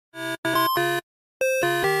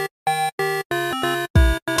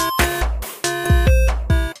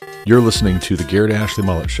You're listening to the Garrett Ashley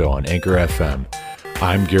Mullet Show on Anchor FM.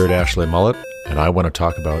 I'm Garrett Ashley Mullet, and I want to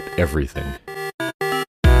talk about everything.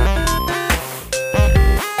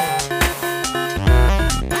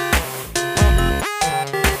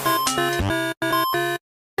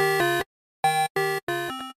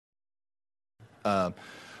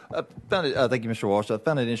 Thank you, Mr. Walsh. I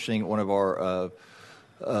found it interesting. One of our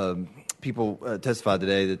people testified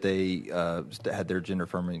today that they had their gender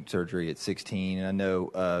affirming surgery at 16. And I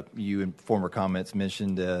know you in former comments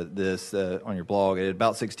mentioned this on your blog. At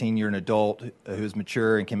about 16, you're an adult who's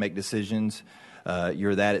mature and can make decisions.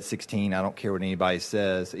 You're that at 16. I don't care what anybody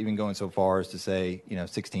says. Even going so far as to say,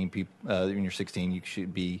 16 people. When you're 16, you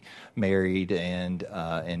should be married and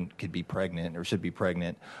could be pregnant or should be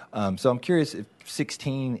pregnant. So I'm curious if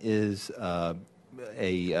 16 is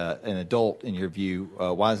an adult in your view.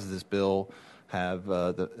 Why does this bill have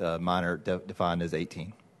the minor defined as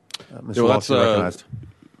 18? Mr. Walsh, recognized.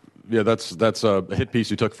 Yeah, that's a hit piece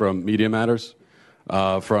you took from Media Matters,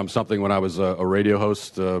 from something when I was a radio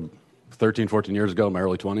host 13, 14 years ago, in my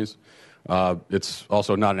early 20s. It's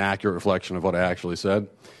also not an accurate reflection of what I actually said.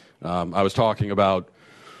 I was talking about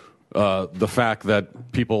the fact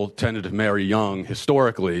that people tended to marry young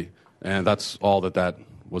historically, and that's all that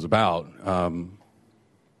was about.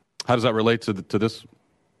 How does that relate to this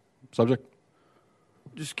subject?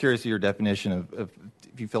 Just curious of your definition of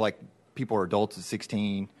if you feel like people are adults at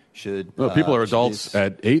 16 should... Well, people are adults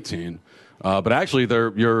at 18. But actually,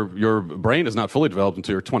 your brain is not fully developed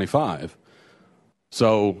until you're 25.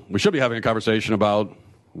 So we should be having a conversation about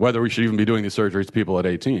whether we should even be doing these surgeries to people at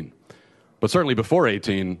 18. But certainly before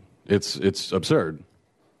 18, it's absurd.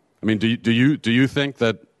 I mean, do you think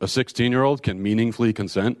that a 16-year-old can meaningfully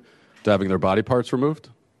consent to having their body parts removed?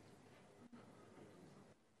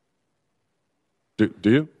 Do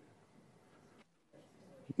you?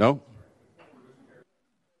 No?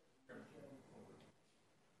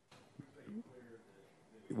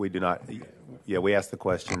 We do not. Yeah, we ask the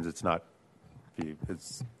questions. It's not for you.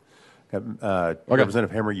 It's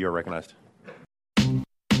Representative Hammer, you are recognized.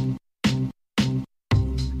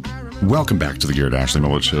 Welcome back to the Garrett Ashley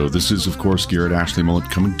Mullet Show. This is, of course, Garrett Ashley Mullet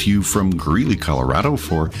coming to you from Greeley, Colorado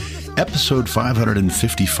for episode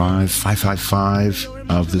 555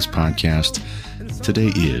 of this podcast.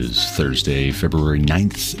 Today is Thursday, February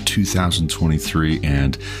 9th, 2023,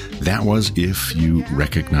 and that was, if you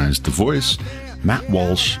recognized the voice, Matt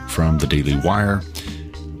Walsh from the Daily Wire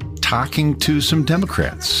talking to some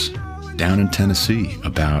Democrats down in Tennessee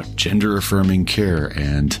about gender-affirming care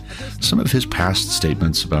and some of his past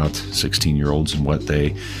statements about 16-year-olds and what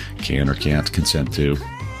they can or can't consent to.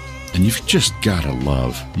 And you've just got to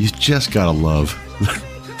love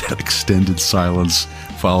that extended silence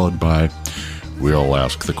followed by, we'll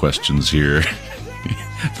ask the questions here.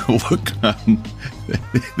 The look on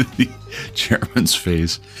the chairman's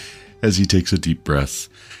face as he takes a deep breath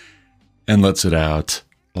and lets it out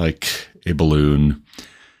like a balloon.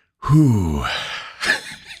 Whew.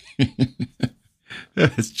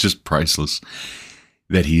 It's just priceless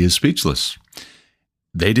that he is speechless.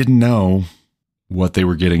 They didn't know what they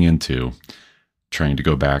were getting into, trying to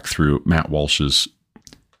go back through Matt Walsh's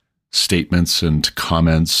statements and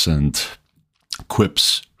comments and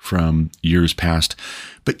quips from years past.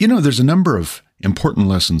 But, there's a number of important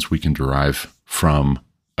lessons we can derive from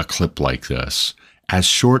a clip like this, as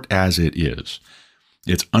short as it is.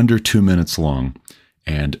 It's under 2 minutes long.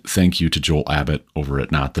 And thank you to Joel Abbott over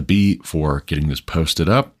at Not the Bee for getting this posted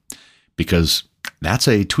up, because that's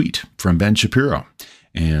a tweet from Ben Shapiro.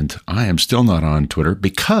 And I am still not on Twitter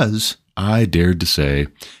because I dared to say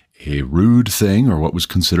a rude thing, or what was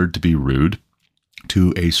considered to be rude,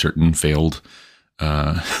 to a certain failed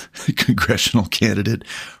congressional candidate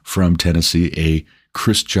from Tennessee, a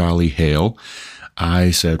Chris Jolly Hale.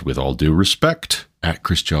 I said, with all due respect, at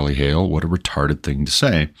Chris Jolly Hale, what a retarded thing to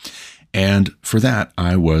say. And for that,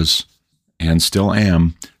 I was, and still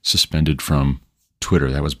am, suspended from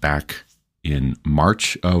Twitter. That was back in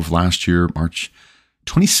March of last year, March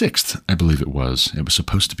 26th, I believe it was. It was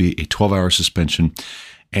supposed to be a 12-hour suspension.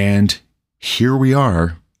 And here we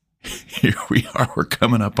are. We're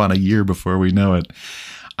coming up on a year before we know it.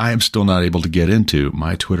 I am still not able to get into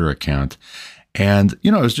my Twitter account. And,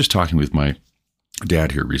 I was just talking with my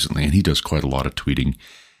dad here recently, and he does quite a lot of tweeting.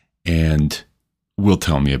 And will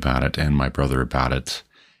tell me about it, and my brother about it.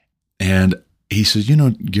 And he says,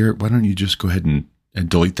 Garrett, why don't you just go ahead and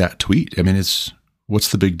delete that tweet? I mean,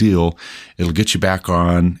 what's the big deal? It'll get you back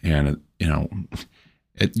on, and,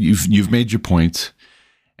 you've made your point.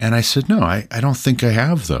 And I said, no, I don't think I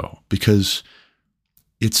have, though, because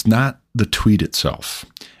it's not the tweet itself.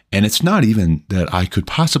 And it's not even that I could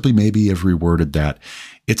possibly maybe have reworded that.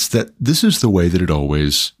 It's that this is the way that it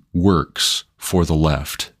always works for the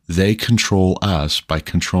left. They control us by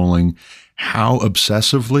controlling how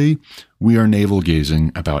obsessively we are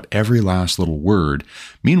navel-gazing about every last little word.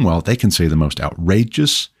 Meanwhile, they can say the most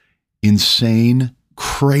outrageous, insane,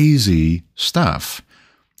 crazy stuff,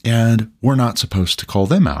 and we're not supposed to call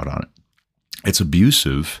them out on it. It's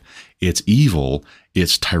abusive, it's evil,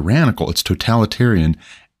 it's tyrannical, it's totalitarian.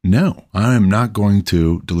 No, I'm not going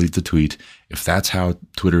to delete the tweet if that's how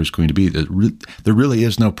Twitter is going to be. There really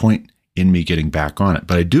is no point in me getting back on it.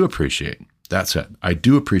 But I do appreciate, that said, I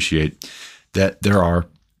do appreciate that there are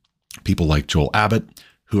people like Joel Abbott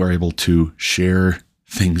who are able to share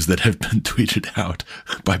things that have been tweeted out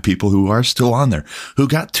by people who are still on there, who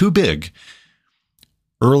got too big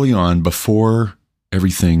early on before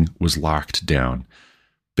everything was locked down.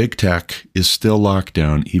 Big tech is still locked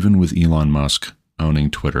down, even with Elon Musk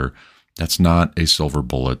owning Twitter. That's not a silver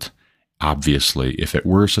bullet. Obviously, if it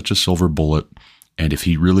were such a silver bullet, and if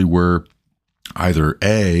he really were either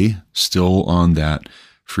A, still on that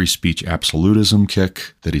free speech absolutism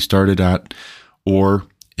kick that he started at, or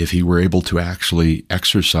if he were able to actually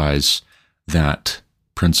exercise that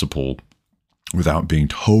principle without being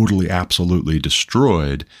totally, absolutely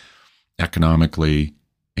destroyed economically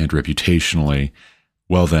and reputationally,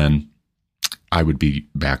 well, then I would be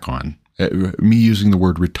back on. Me using the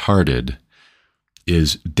word retarded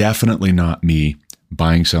is definitely not me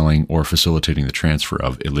buying, selling, or facilitating the transfer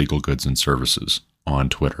of illegal goods and services on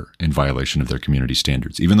Twitter in violation of their community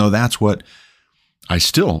standards, even though that's what I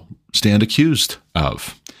still stand accused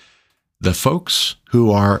of. The folks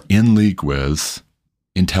who are in league with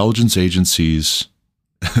intelligence agencies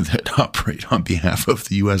that operate on behalf of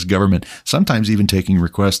the U.S. government, sometimes even taking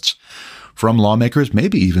requests from lawmakers,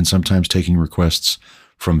 maybe even sometimes taking requests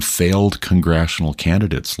from failed congressional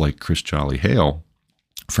candidates like Chris Jolly Hale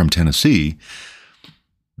from Tennessee,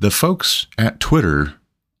 the folks at Twitter,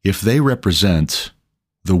 if they represent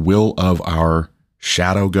the will of our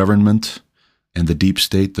shadow government and the deep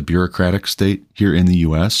state, the bureaucratic state here in the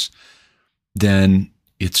U.S., then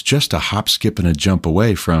it's just a hop, skip, and a jump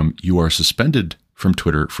away from you are suspended from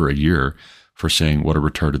Twitter for a year for saying what a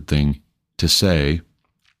retarded thing to say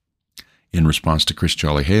in response to Chris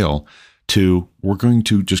Jolly Hale, to we're going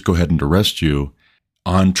to just go ahead and arrest you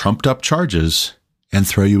on trumped up charges and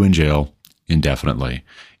throw you in jail indefinitely.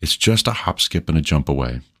 It's just a hop, skip, and a jump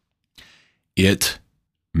away. It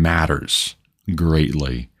matters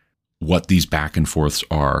greatly what these back and forths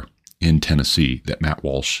are in Tennessee that Matt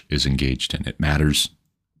Walsh is engaged in. It matters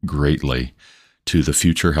greatly to the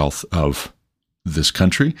future health of this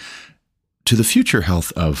country, to the future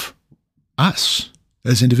health of us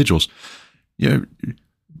as individuals. You know,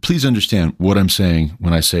 please understand what I'm saying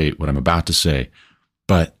when I say what I'm about to say,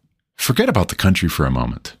 but forget about the country for a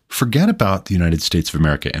moment. Forget about the United States of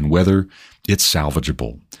America and whether it's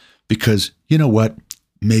salvageable, because you know what?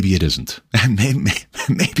 Maybe it isn't.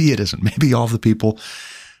 Maybe it isn't. Maybe all the people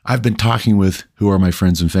I've been talking with who are my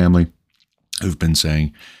friends and family who've been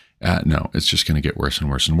saying, no, it's just going to get worse and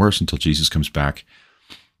worse and worse until Jesus comes back.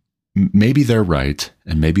 Maybe they're right,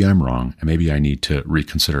 and maybe I'm wrong, and maybe I need to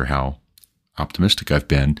reconsider how optimistic I've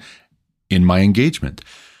been in my engagement.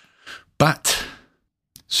 But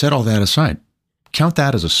set all that aside. Count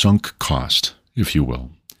that as a sunk cost, if you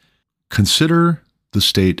will. Consider the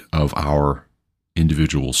state of our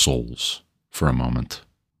individual souls for a moment.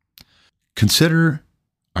 Consider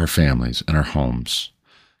our families and our homes.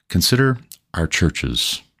 Consider our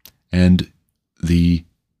churches and the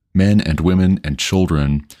men and women and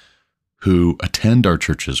children who attend our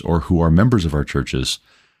churches or who are members of our churches.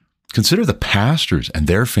 Consider the pastors and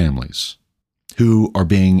their families who are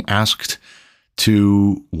being asked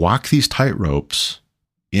to walk these tightropes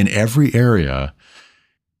in every area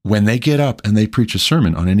when they get up and they preach a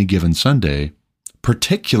sermon on any given Sunday,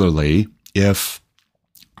 particularly if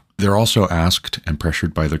they're also asked and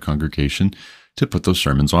pressured by their congregation to put those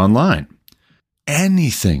sermons online.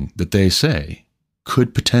 Anything that they say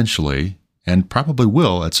could potentially, and probably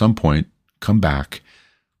will at some point, come back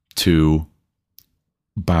to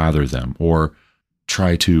bother them or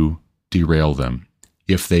try to derail them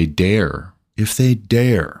if they dare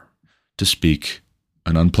to speak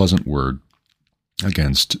an unpleasant word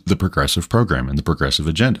against the progressive program and the progressive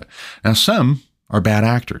agenda. Now, some are bad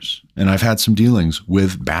actors, and I've had some dealings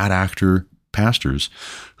with bad actor pastors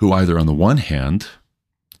who either on the one hand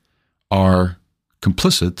are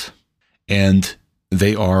complicit and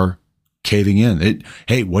they are caving in.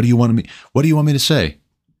 Hey, what do you want me to say?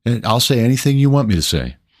 I'll say anything you want me to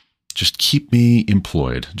say. Just keep me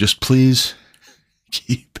employed. Just please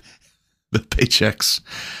keep the paychecks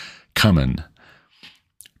coming.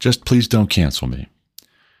 Just please don't cancel me.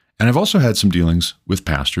 And I've also had some dealings with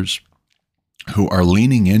pastors who are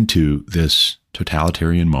leaning into this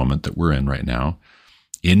totalitarian moment that we're in right now,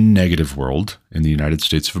 in negative world in the United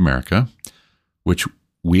States of America, which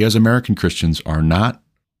we as American Christians are not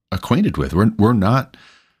acquainted with. We're not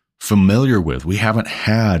familiar with. We haven't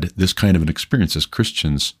had this kind of an experience as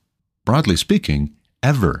Christians, broadly speaking,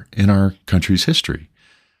 ever in our country's history.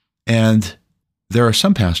 And there are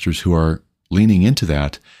some pastors who are leaning into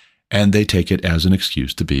that, and they take it as an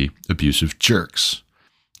excuse to be abusive jerks.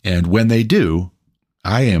 And when they do,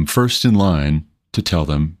 I am first in line to tell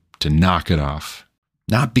them to knock it off.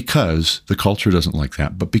 Not because the culture doesn't like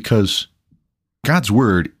that, but because God's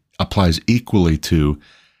word applies equally to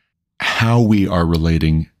how we are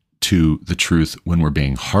relating to the truth when we're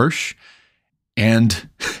being harsh, and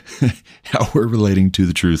how we're relating to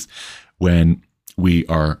the truth when we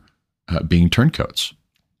are being turncoats.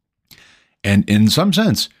 And in some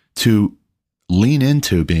sense, to lean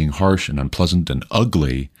into being harsh and unpleasant and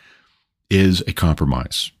ugly is a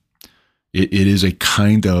compromise. It is a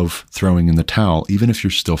kind of throwing in the towel, even if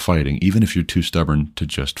you're still fighting, even if you're too stubborn to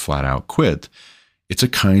just flat out quit. It's a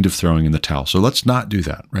kind of throwing in the towel. So let's not do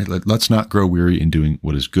that, right? Let's not grow weary in doing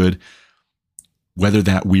what is good. Whether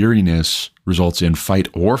that weariness results in fight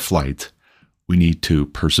or flight, we need to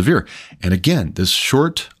persevere. And again, this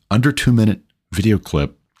short, under 2-minute video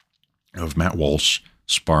clip of Matt Walsh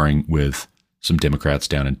sparring with some Democrats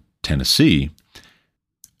down in Tennessee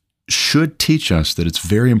should teach us that it's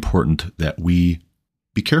very important that we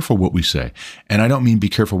be careful what we say. And I don't mean be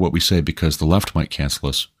careful what we say because the left might cancel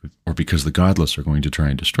us or because the godless are going to try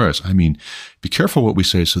and destroy us. I mean, be careful what we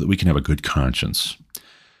say so that we can have a good conscience.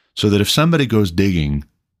 So that if somebody goes digging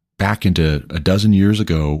back into a dozen years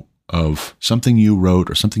ago of something you wrote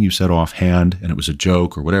or something you said offhand and it was a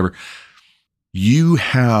joke or whatever, you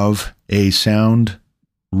have a sound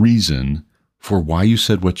reason for why you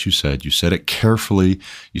said what you said. You said it carefully.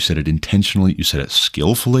 You said it intentionally. You said it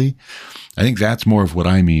skillfully. I think that's more of what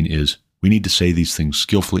I mean is we need to say these things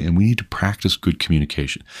skillfully and we need to practice good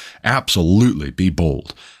communication. Absolutely be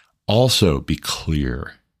bold. Also be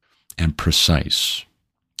clear and precise.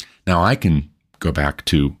 Now I can go back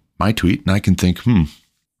to my tweet and I can think,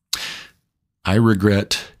 I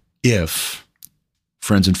regret if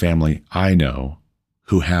friends and family I know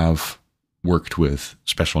who have worked with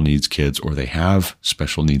special needs kids or they have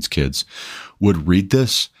special needs kids would read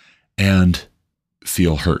this and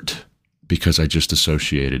feel hurt because I just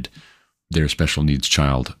associated their special needs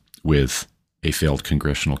child with a failed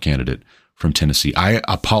congressional candidate from Tennessee. I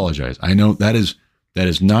apologize. I know that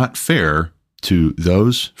is not fair to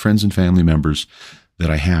those friends and family members that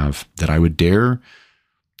I have, that I would dare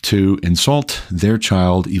to insult their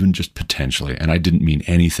child, even just potentially. And I didn't mean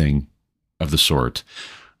anything of the sort.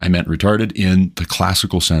 I meant retarded in the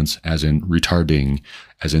classical sense, as in retarding,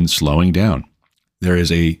 as in slowing down. There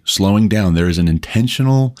is a slowing down. There is an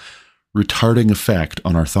intentional retarding effect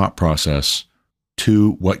on our thought process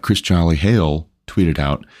to what Chris Jolly Hale tweeted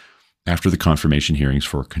out after the confirmation hearings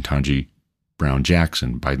for Ketanji Brown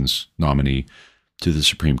Jackson, Biden's nominee to the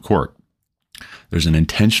Supreme Court. There's an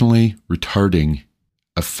intentionally retarding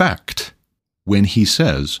effect when he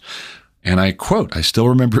says, and I quote, I still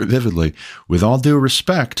remember it vividly, with all due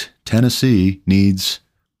respect, Tennessee needs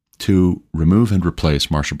to remove and replace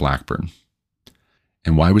Marsha Blackburn.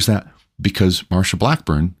 And why was that? Because Marsha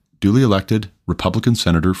Blackburn, duly elected Republican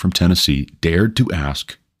senator from Tennessee, dared to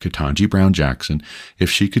ask Ketanji Brown Jackson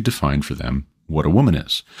if she could define for them what a woman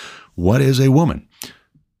is. What is a woman?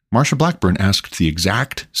 Marsha Blackburn asked the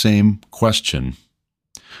exact same question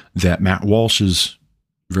that Matt Walsh's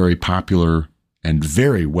very popular and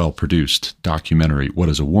very well-produced documentary, What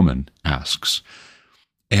is a Woman?, asks.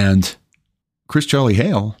 And Chris Jolly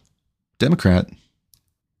Hale, Democrat,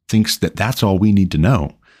 thinks that that's all we need to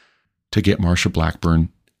know to get Marsha Blackburn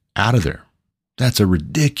out of there. That's a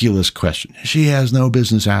ridiculous question. She has no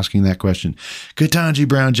business asking that question. Ketanji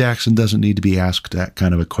Brown Jackson doesn't need to be asked that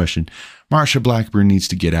kind of a question. Marsha Blackburn needs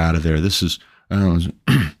to get out of there. This is,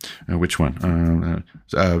 which one?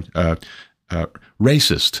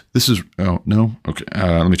 Racist. This is, oh, no? Okay,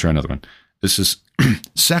 let me try another one. This is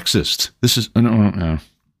sexist. This is, no,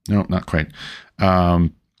 not quite.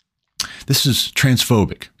 This is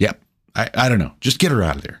transphobic. Yep. I don't know. Just get her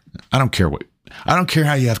out of there. I don't care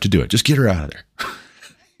how you have to do it. Just get her out of there.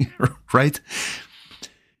 Right?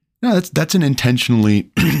 No, that's an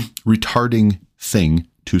intentionally retarding thing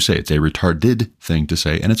to say. It's a retarded thing to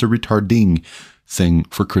say, and it's a retarding thing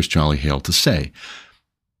for Chris Jolly Hale to say,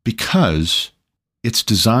 because it's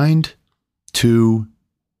designed to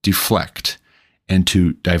deflect and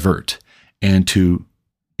to divert and to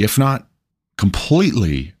if not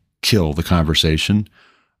completely kill the conversation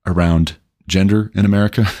around gender in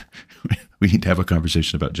America. We need to have a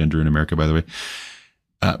conversation about gender in America, by the way.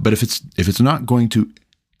 But if it's not going to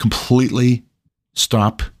completely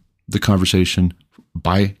stop the conversation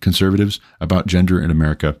by conservatives about gender in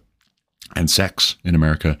America and sex in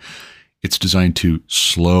America, it's designed to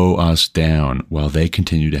slow us down while they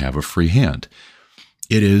continue to have a free hand.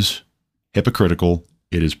 It is hypocritical.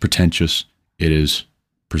 It is pretentious. It is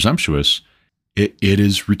presumptuous. It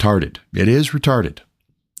is retarded. It is retarded.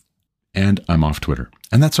 And I'm off Twitter.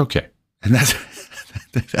 And that's okay. And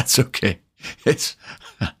that's okay. It's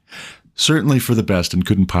certainly for the best and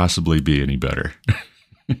couldn't possibly be any better.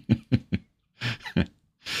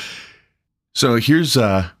 So here's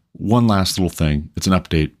one last little thing. It's an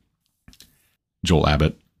update. Joel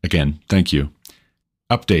Abbott, again, thank you.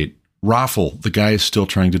 Update. Raffle, the guy is still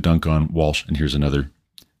trying to dunk on Walsh. And here's another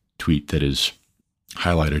tweet that is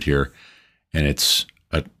highlighted here. And it's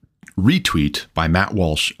a retweet by Matt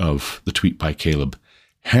Walsh of the tweet by Caleb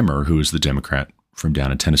Hemmer, who is the Democrat from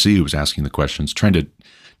down in Tennessee, who was asking the questions, trying to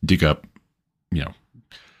dig up,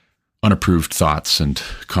 unapproved thoughts and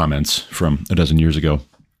comments from a dozen years ago.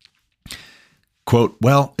 Quote,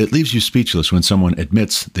 well, it leaves you speechless when someone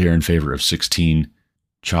admits they are in favor of 16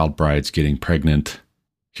 child brides getting pregnant.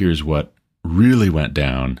 Here's what really went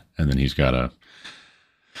down. And then he's got a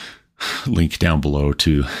link down below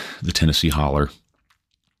to the Tennessee holler.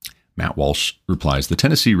 Matt Walsh replies, the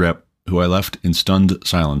Tennessee rep, who I left in stunned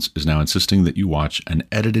silence, is now insisting that you watch an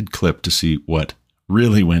edited clip to see what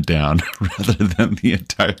really went down rather than the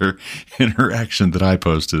entire interaction that I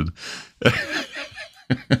posted.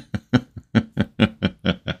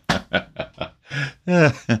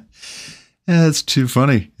 It's too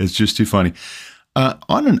funny. It's just too funny.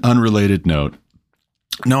 On an unrelated note,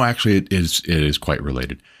 no, actually it is quite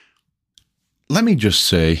related. Let me just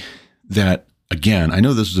say that, again, I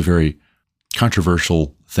know this is a very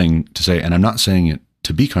controversial thing to say, and I'm not saying it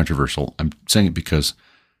to be controversial. I'm saying it because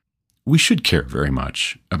we should care very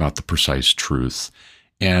much about the precise truth.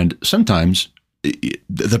 And sometimes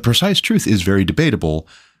the precise truth is very debatable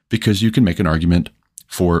because you can make an argument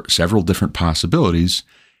for several different possibilities,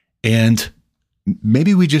 and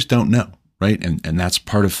maybe we just don't know, right? And that's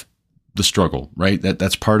part of the struggle, right?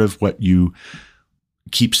 That's part of what you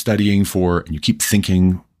keep studying for, and you keep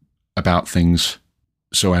thinking about things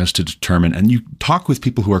so as to determine, and you talk with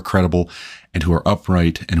people who are credible and who are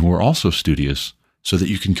upright and who are also studious so that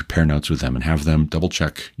you can compare notes with them and have them double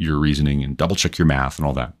check your reasoning and double check your math and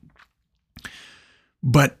all that.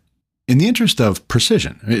 But in the interest of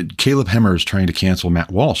precision, Caleb Hemmer is trying to cancel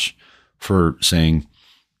Matt Walsh for saying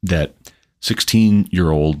that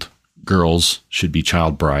 16-year-old girls should be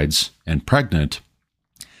child brides and pregnant,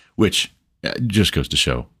 which just goes to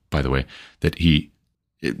show, by the way, that he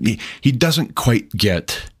doesn't quite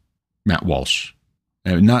get Matt Walsh.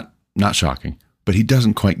 Not shocking, but he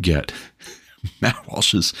doesn't quite get Matt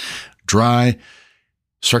Walsh's dry,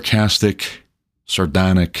 sarcastic,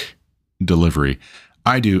 sardonic delivery.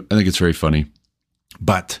 I do. I think it's very funny.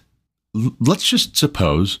 But let's just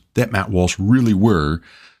suppose that Matt Walsh really were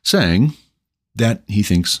saying that he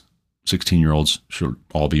thinks 16-year-olds should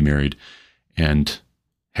all be married and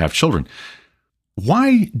have children.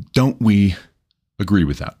 Why don't we agree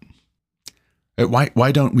with that?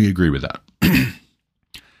 Why don't we agree with that?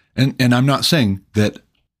 And I'm not saying that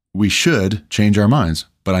we should change our minds,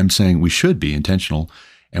 but I'm saying we should be intentional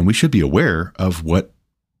and we should be aware of what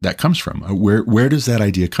that comes from. Where does that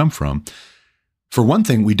idea come from? For one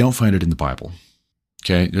thing, we don't find it in the Bible.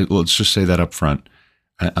 Okay, let's just say that up front.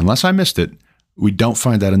 Unless I missed it, we don't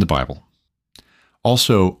find that in the Bible.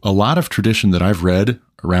 Also, a lot of tradition that I've read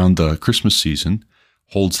around the Christmas season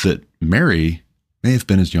holds that Mary may have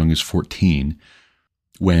been as young as 14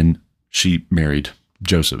 when she married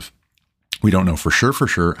Joseph. We don't know for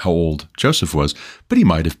sure how old Joseph was, but he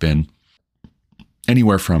might have been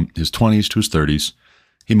anywhere from his 20s to his 30s.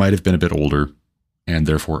 He might have been a bit older and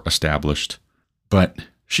therefore established, but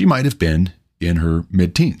she might have been in her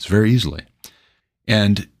mid-teens very easily.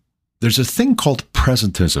 And there's a thing called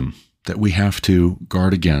presentism that we have to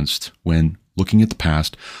guard against when looking at the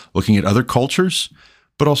past, looking at other cultures,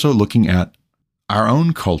 but also looking at our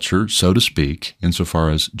own culture, so to speak, insofar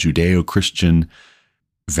as Judeo-Christian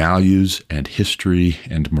values and history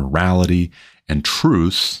and morality and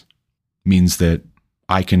truth means that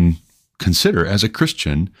I can consider as a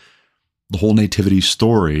Christian the whole nativity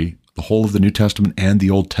story, the whole of the New Testament and the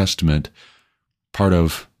Old Testament, part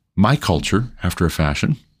of my culture after a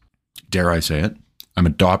fashion. Dare I say it? I'm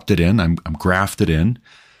adopted in, I'm grafted in.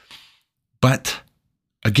 But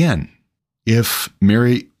again, if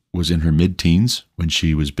Mary was in her mid-teens when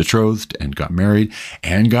she was betrothed and got married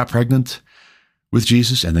and got pregnant with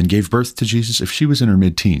Jesus and then gave birth to Jesus, if she was in her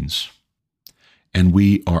mid-teens, and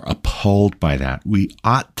we are appalled by that, we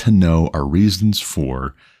ought to know our reasons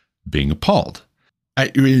for being appalled.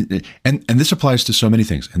 And this applies to so many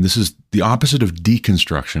things. And this is the opposite of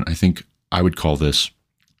deconstruction. I think I would call this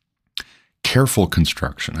careful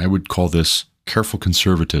construction. I would call this careful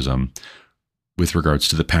conservatism with regards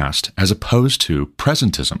to the past, as opposed to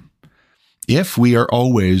presentism. If we are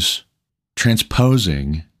always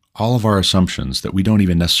transposing all of our assumptions that we don't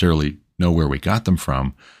even necessarily know where we got them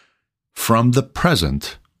from the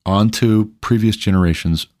present onto previous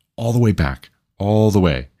generations, all the way back, all the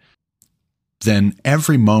way, then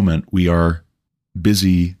every moment we are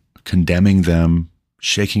busy condemning them,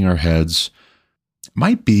 shaking our heads,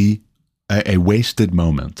 might be a wasted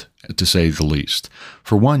moment, to say the least.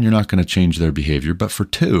 For one, you're not going to change their behavior, but for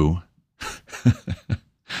two,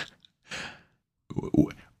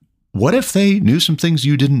 what if they knew some things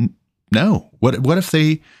you didn't know? What if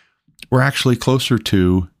they were actually closer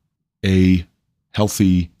to a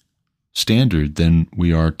healthy standard than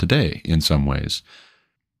we are today in some ways?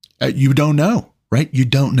 You don't know, right? You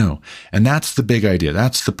don't know. And that's the big idea.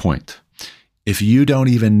 That's the point. If you don't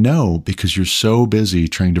even know because you're so busy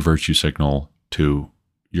trying to virtue signal to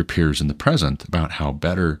your peers in the present about how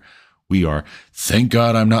better we are, thank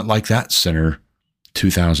God I'm not like that sinner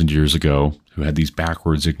 2,000 years ago who had these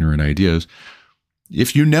backwards, ignorant ideas.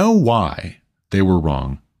 If you know why they were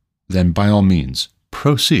wrong, then by all means,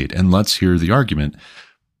 proceed and let's hear the argument.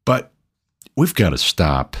 But we've got to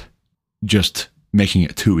stop just making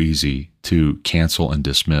it too easy to cancel and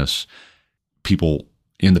dismiss people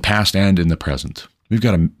in the past and in the present. We've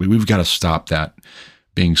got to stop that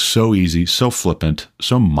being so easy, so flippant,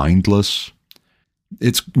 so mindless.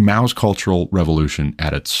 It's Mao's Cultural Revolution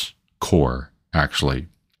at its core, actually.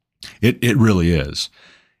 It really is.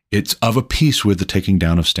 It's of a piece with the taking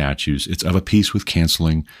down of statues. It's of a piece with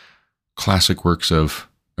canceling classic works of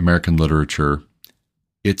American literature.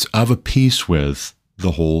 It's of a piece with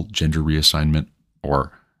the whole gender reassignment,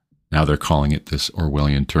 or now they're calling it this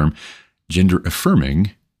Orwellian term,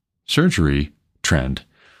 gender-affirming surgery trend.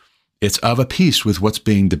 It's of a piece with what's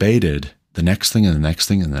being debated, the next thing and the next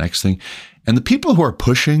thing and the next thing. And the people who are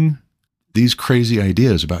pushing these crazy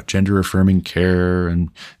ideas about gender-affirming care and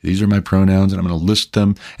these are my pronouns and I'm going to list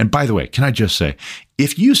them. And by the way, can I just say,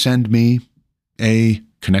 if you send me a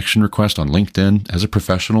connection request on LinkedIn as a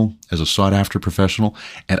professional, as a sought-after professional,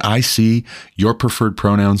 and I see your preferred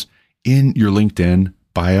pronouns in your LinkedIn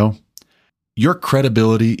bio, your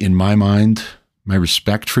credibility in my mind, my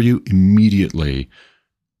respect for you immediately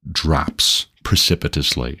drops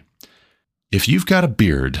precipitously. If you've got a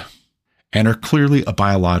beard and are clearly a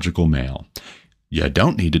biological male, you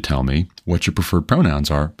don't need to tell me what your preferred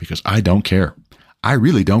pronouns are because I don't care. I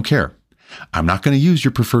really don't care. I'm not going to use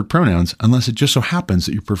your preferred pronouns unless it just so happens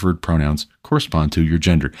that your preferred pronouns correspond to your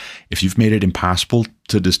gender. If you've made it impossible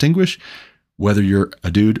to distinguish whether you're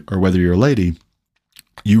a dude or whether you're a lady,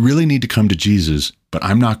 you really need to come to Jesus, but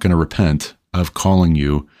I'm not going to repent of calling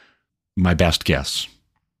you my best guess.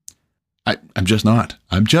 I'm just not.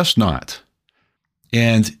 I'm just not.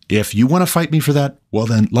 And if you want to fight me for that, well,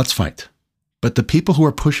 then let's fight. But the people who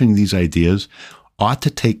are pushing these ideas ought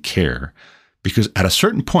to take care, because at a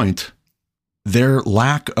certain point, their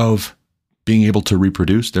lack of being able to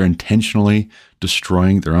reproduce, they're intentionally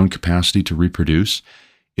destroying their own capacity to reproduce,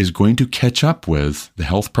 is going to catch up with the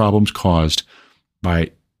health problems caused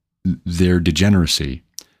by their degeneracy.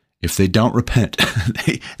 If they don't repent,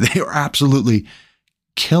 they are absolutely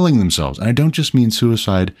killing themselves. And I don't just mean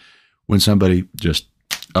suicide when somebody just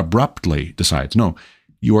abruptly decides. No,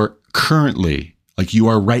 you are currently, like you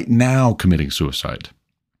are right now committing suicide.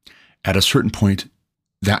 At a certain point,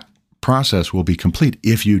 that process will be complete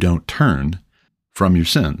if you don't turn from your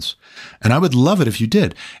sins. And I would love it if you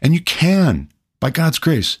did. And you can, by God's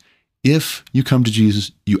grace. If you come to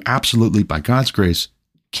Jesus, you absolutely, by God's grace,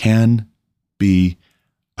 can be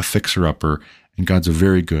a fixer-upper. And God's a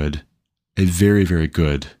very, very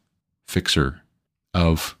good fixer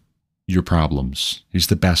of your problems. He's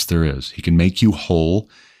the best there is. He can make you whole.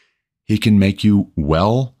 He can make you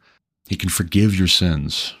well. He can forgive your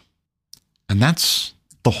sins. And that's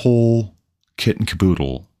the whole kit and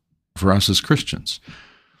caboodle for us as Christians.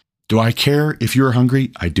 Do I care if you're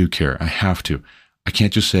hungry? I do care. I have to. I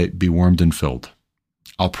can't just say, be warmed and filled.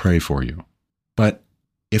 I'll pray for you. But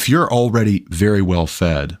if you're already very well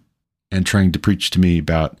fed and trying to preach to me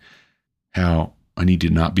about how I need to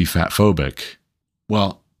not be fat phobic,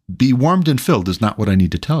 well, be warmed and filled is not what I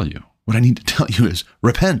need to tell you. What I need to tell you is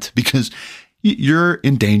repent, because you're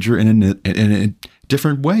in danger in a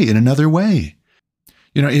different way, in another way.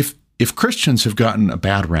 If Christians have gotten a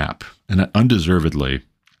bad rap, and undeservedly,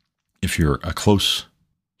 if you're a close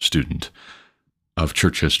student of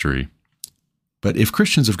church history, but if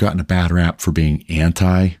Christians have gotten a bad rap for being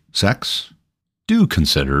anti-sex, do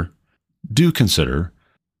consider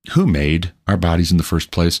who made our bodies in the first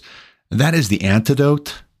place. That is the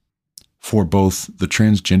antidote for both the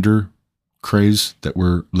transgender craze that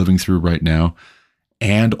we're living through right now,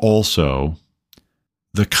 and also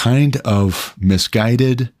the kind of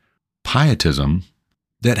misguided pietism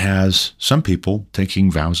that has some people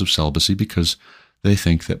taking vows of celibacy because they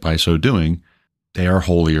think that by so doing, they are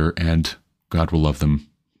holier and God will love them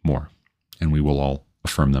more, and we will all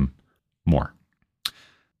affirm them more.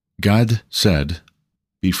 God said,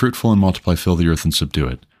 "Be fruitful and multiply, fill the earth and subdue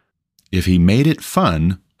it." If he made it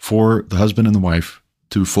fun for the husband and the wife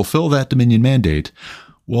to fulfill that dominion mandate,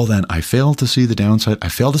 well, then I fail to see the downside. I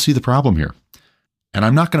fail to see the problem here. And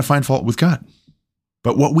I'm not going to find fault with God.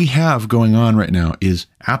 But what we have going on right now is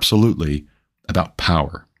absolutely about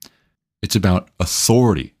power. It's about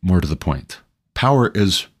authority, more to the point. Power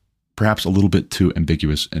is perhaps a little bit too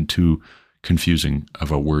ambiguous and too confusing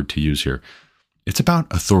of a word to use here. It's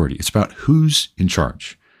about authority. It's about who's in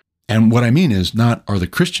charge. And what I mean is not are the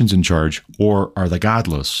Christians in charge or are the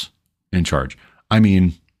godless in charge. I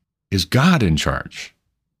mean, is God in charge?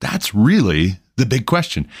 That's really the big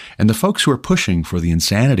question. And the folks who are pushing for the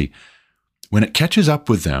insanity, when it catches up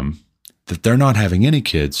with them that they're not having any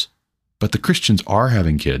kids, but the Christians are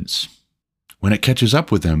having kids, when it catches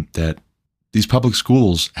up with them that these public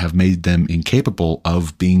schools have made them incapable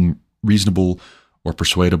of being reasonable or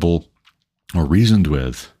persuadable or reasoned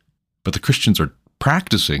with, but the Christians are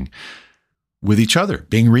practicing with each other,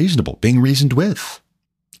 being reasonable, being reasoned with.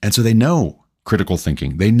 And so they know critical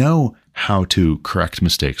thinking. They know how to correct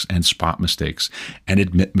mistakes and spot mistakes and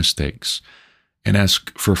admit mistakes and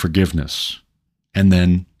ask for forgiveness and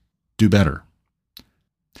then do better.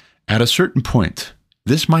 At a certain point,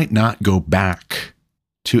 this might not go back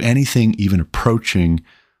to anything even approaching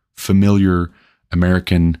familiar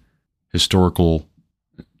American historical,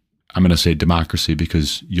 I'm going to say democracy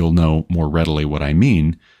because you'll know more readily what I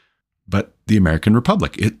mean, but the American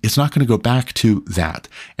Republic. It's not going to go back to that.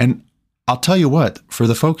 And I'll tell you what, for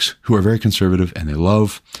the folks who are very conservative and they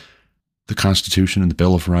love the Constitution and the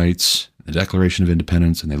Bill of Rights, the Declaration of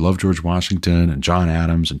Independence, and they love George Washington and John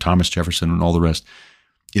Adams and Thomas Jefferson and all the rest,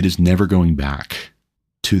 it is never going back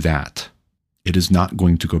to that. It is not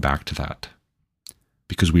going to go back to that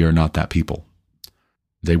because we are not that people.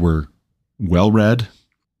 They were well-read,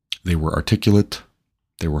 they were articulate,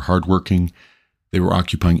 they were hardworking, they were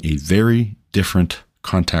occupying a very different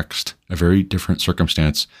context, a very different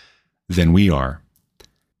circumstance than we are.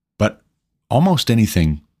 But almost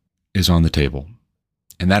anything is on the table.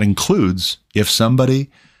 And that includes if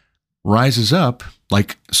somebody rises up,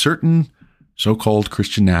 like certain so-called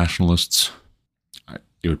Christian nationalists,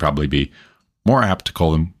 it would probably be more apt to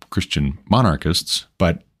call them Christian monarchists,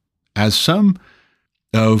 but as some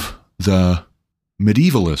of the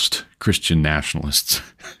medievalist Christian nationalists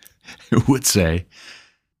would say,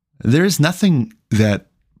 there is nothing that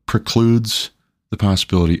precludes the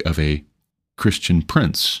possibility of a Christian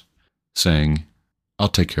prince saying, I'll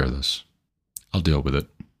take care of this. I'll deal with it.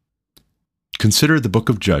 Consider the book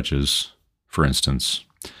of Judges, for instance.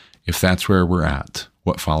 If that's where we're at,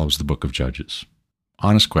 what follows the book of Judges?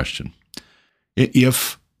 Honest question.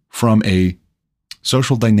 If from a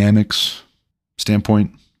social dynamics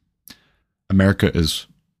standpoint, America is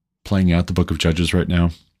playing out the book of Judges right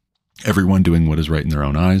now, everyone doing what is right in their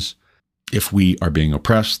own eyes, if we are being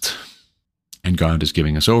oppressed and God is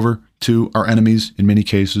giving us over to our enemies in many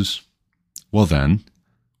cases, well then,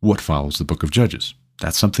 what follows the book of Judges?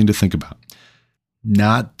 That's something to think about.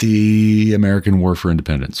 Not the American War for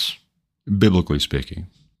Independence, biblically speaking.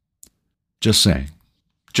 Just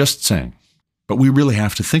saying. But we really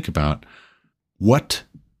have to think about what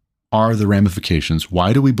are the ramifications?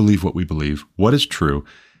 Why do we believe what we believe? What is true?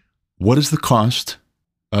 What is the cost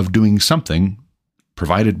of doing something,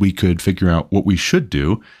 provided we could figure out what we should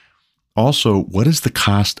do? Also, what is the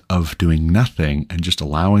cost of doing nothing and just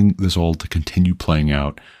allowing this all to continue playing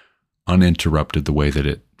out uninterrupted the way that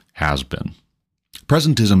it has been?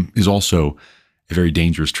 Presentism is also a very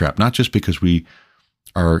dangerous trap, not just because we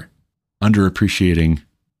are underappreciating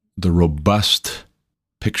the robust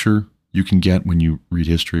picture you can get when you read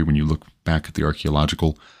history, when you look back at the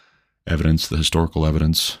archaeological evidence, the historical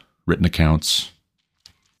evidence, written accounts,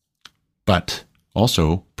 but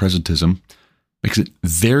also presentism makes it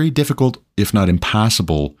very difficult, if not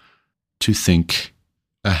impossible, to think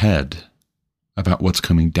ahead. about what's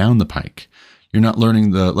coming down the pike. You're not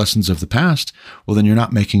learning the lessons of the past. Well, then you're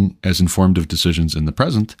not making as informed of decisions in the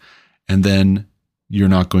present. And then you're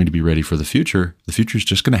not going to be ready for the future. The future is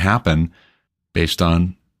just going to happen based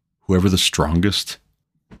on whoever the strongest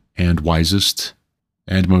and wisest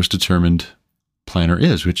and most determined planner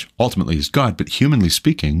is, which ultimately is God. But humanly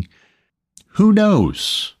speaking, who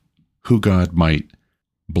knows who God might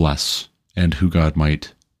bless and who God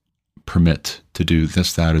might permit to do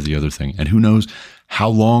this, that, or the other thing. And who knows how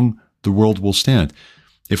long the world will stand.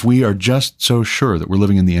 If we are just so sure that we're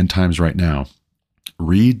living in the end times right now,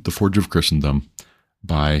 read The Forge of Christendom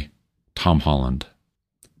by Tom Holland.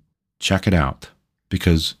 Check it out.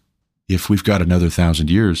 Because if we've got another 1,000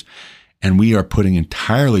 years and we are putting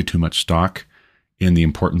entirely too much stock in the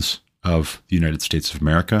importance of the United States of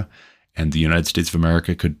America, and the United States of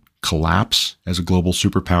America could collapse as a global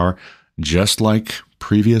superpower, just like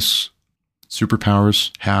previous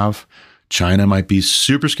superpowers have. China might be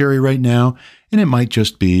super scary right now, and it might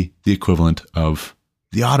just be the equivalent of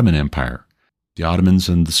the Ottoman Empire. The Ottomans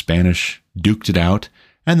and the Spanish duked it out,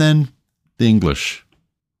 and then the English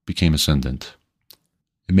became ascendant.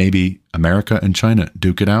 And maybe America and China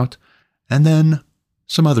duke it out, and then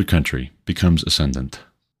some other country becomes ascendant.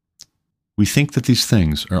 We think that these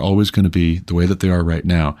things are always going to be the way that they are right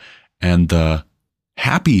now, and the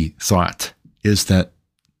happy thought is that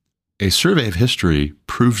a survey of history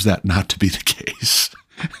proves that not to be the case.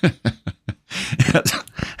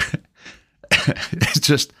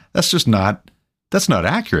 That's not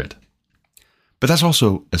accurate. But that's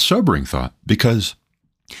also a sobering thought, because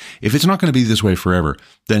if it's not going to be this way forever,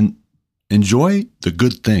 then enjoy the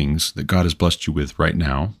good things that God has blessed you with right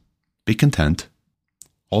now. Be content.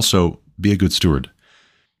 Also, be a good steward.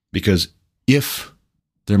 Because if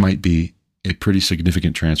there might be a pretty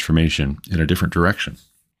significant transformation in a different direction,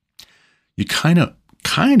 you kind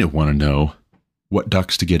of want to know what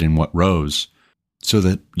ducks to get in what rows so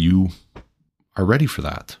that you are ready for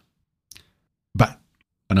that. But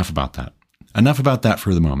enough about that. Enough about that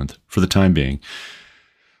for the moment, for the time being.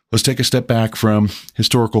 Let's take a step back from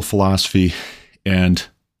historical philosophy and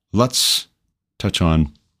let's touch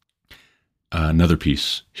on another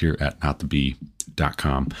piece here at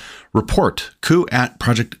notthebee.com. Report, coup at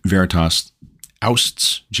Project Veritas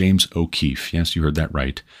ousts James O'Keefe. Yes, you heard that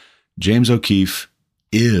right. James O'Keefe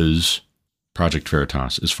is Project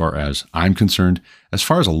Veritas as far as I'm concerned, as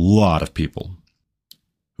far as a lot of people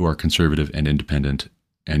who are conservative and independent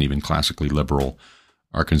and even classically liberal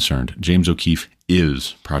are concerned. James O'Keefe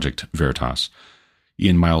is Project Veritas.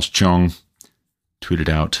 Ian Miles Cheong tweeted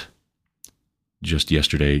out just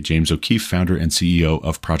yesterday, James O'Keefe, founder and CEO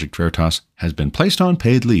of Project Veritas, has been placed on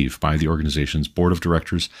paid leave by the organization's board of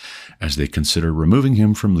directors as they consider removing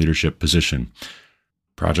him from leadership position.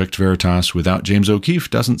 Project Veritas without James O'Keefe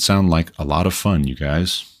doesn't sound like a lot of fun, you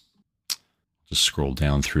guys. Just scroll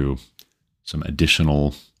down through some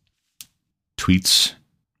additional tweets.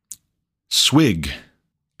 Swig,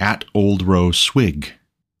 at Old Row Swig.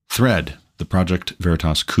 Thread, the Project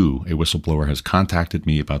Veritas coup. A whistleblower has contacted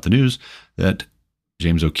me about the news that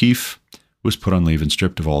James O'Keefe was put on leave and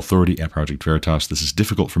stripped of all authority at Project Veritas. This is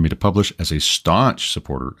difficult for me to publish as a staunch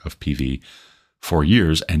supporter of PV for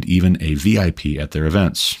years and even a VIP at their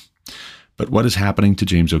events. But what is happening to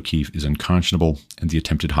James O'Keefe is unconscionable, and the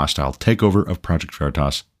attempted hostile takeover of Project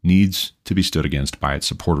Veritas needs to be stood against by its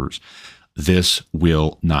supporters. This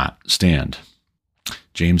will not stand.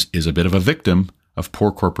 James is a bit of a victim of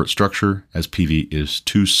poor corporate structure, as PV is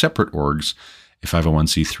two separate orgs, a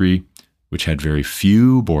 501c3, which had very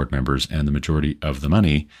few board members and the majority of the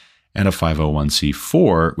money, and a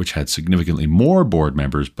 501c4, which had significantly more board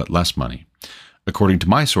members but less money. According to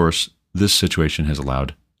my source, this situation has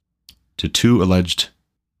allowed to two alleged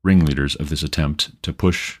ringleaders of this attempt to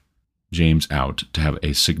push James out to have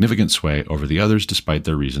a significant sway over the others, despite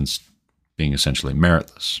their reasons being essentially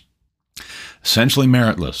meritless. Essentially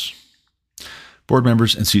meritless. Board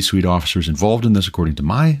members and C-suite officers involved in this, according to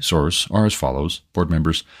my source, are as follows. Board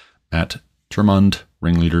members: Matt Termund,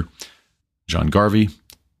 ringleader; John Garvey;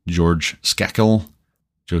 George Skakel;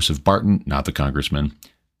 Joseph Barton, not the congressman;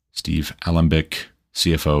 Steve Alembic;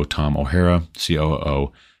 CFO Tom O'Hara;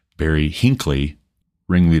 COO Barry Hinckley;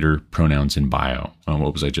 ringleader, pronouns in bio. Oh,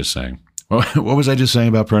 what was I just saying? What was I just saying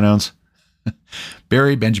about pronouns?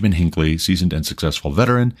 Barry Benjamin Hinckley, seasoned and successful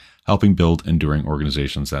veteran, helping build enduring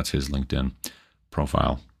organizations. That's his LinkedIn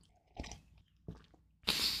profile.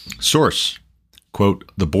 Source,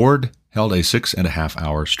 quote, the board held a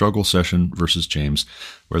 6.5-hour struggle session versus James,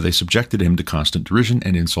 where they subjected him to constant derision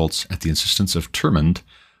and insults at the insistence of Termund,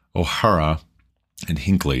 O'Hara, and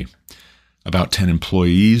Hinckley. About 10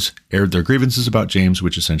 employees aired their grievances about James,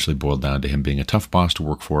 which essentially boiled down to him being a tough boss to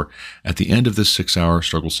work for. At the end of this 6-hour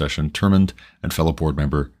struggle session, Termond and fellow board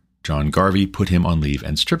member John Garvey put him on leave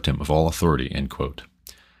and stripped him of all authority, end quote.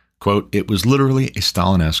 Quote, "It was literally a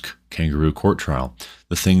Stalin-esque kangaroo court trial.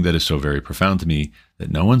 The thing that is so very profound to me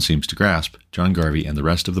that no one seems to grasp, John Garvey and the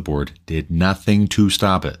rest of the board did nothing to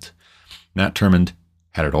stop it. Matt Termond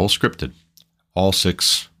had it all scripted, all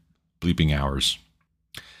 6 bleeping hours."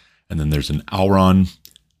 And then there's an Auron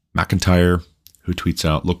McIntyre who tweets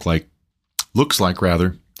out, looks like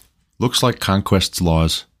Conquest's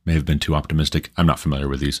laws may have been too optimistic. I'm not familiar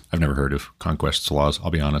with these. I've never heard of Conquest's laws, I'll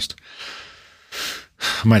be honest.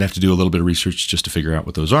 I might have to do a little bit of research just to figure out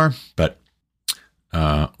what those are. But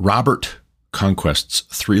Robert Conquest's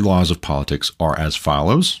 3 laws of politics are as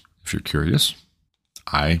follows, if you're curious.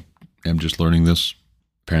 I am just learning this.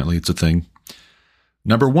 Apparently it's a thing.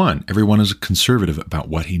 Number 1, everyone is a conservative about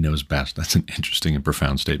what he knows best. That's an interesting and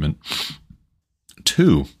profound statement.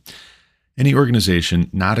 2, any organization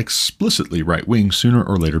not explicitly right-wing sooner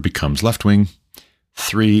or later becomes left-wing.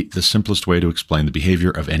 3, the simplest way to explain the behavior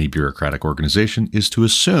of any bureaucratic organization is to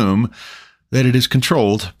assume that it is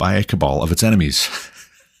controlled by a cabal of its enemies.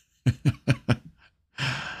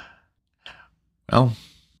 Well,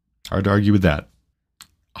 hard to argue with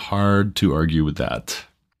that.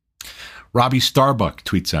 Robbie Starbuck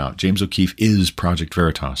tweets out, James O'Keefe is Project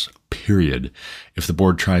Veritas, period. If the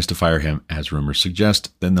board tries to fire him, as rumors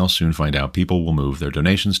suggest, then they'll soon find out people will move their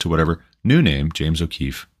donations to whatever new name James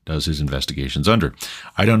O'Keefe does his investigations under.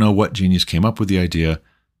 I don't know what genius came up with the idea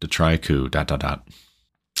to try a coup, ...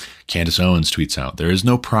 Candace Owens tweets out, there is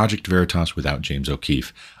no Project Veritas without James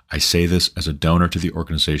O'Keefe. I say this as a donor to the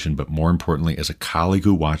organization, but more importantly, as a colleague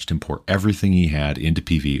who watched him pour everything he had into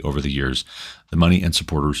PV over the years. The money and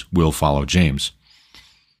supporters will follow James.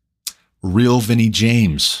 Real Vinnie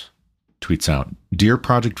James tweets out, Dear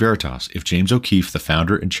Project Veritas, if James O'Keefe, the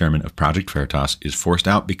founder and chairman of Project Veritas, is forced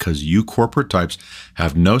out because you corporate types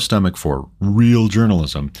have no stomach for real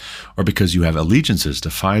journalism, or because you have allegiances to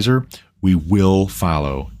Pfizer, we will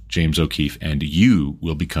follow James O'Keefe and you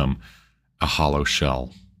will become a hollow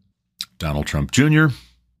shell. Donald Trump Jr.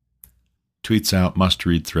 tweets out,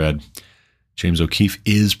 must-read thread, James O'Keefe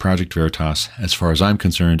is Project Veritas. As far as I'm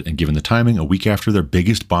concerned, and given the timing, a week after their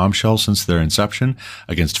biggest bombshell since their inception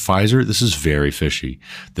against Pfizer, this is very fishy.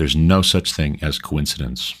 There's no such thing as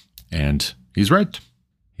coincidence. And he's right.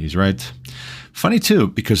 He's right. Funny, too,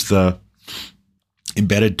 because the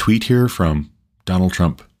embedded tweet here from Donald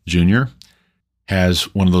Trump Jr.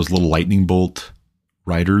 has one of those little lightning bolt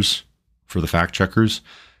writers for the fact checkers.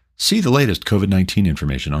 See the latest COVID-19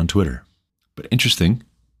 information on Twitter. But interesting,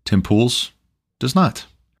 Tim Pool's does not.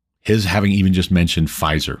 His having even just mentioned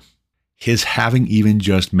Pfizer.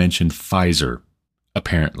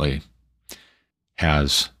 Apparently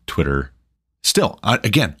has Twitter still,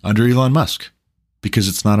 again, under Elon Musk, because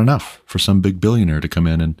it's not enough for some big billionaire to come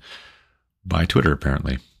in and buy Twitter,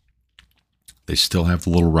 apparently. They still have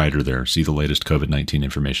the little writer there. See the latest COVID-19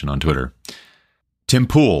 information on Twitter. Tim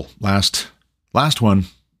Pool, last one.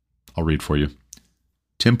 I'll read for you.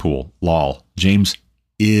 Tim Pool, lol. James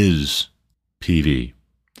is PV.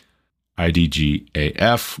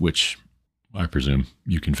 IDGAF, which I presume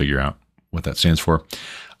you can figure out what that stands for,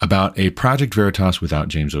 about a Project Veritas without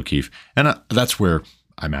James O'Keefe. And that's where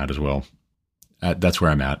I'm at as well. That's where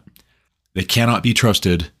I'm at. They cannot be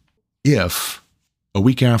trusted if a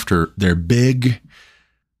week after their big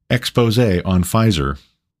expose on Pfizer,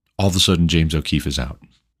 all of a sudden James O'Keefe is out.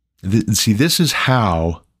 See, this is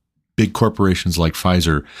how big corporations like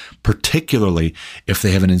Pfizer, particularly if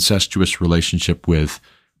they have an incestuous relationship with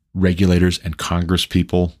regulators and Congress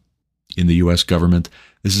people in the U.S. government,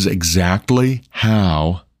 this is exactly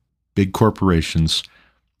how big corporations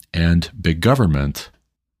and big government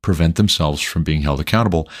prevent themselves from being held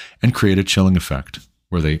accountable and create a chilling effect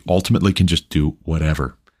where they ultimately can just do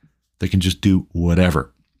whatever. They can just do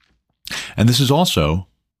whatever. And this is also,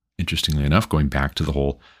 interestingly enough, going back to the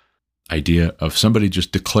whole idea of somebody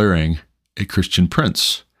just declaring a Christian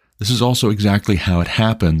prince. This is also exactly how it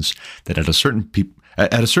happens that at a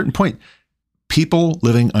certain point, people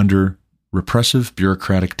living under repressive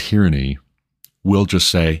bureaucratic tyranny will just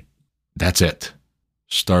say, that's it.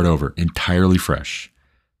 Start over, entirely fresh.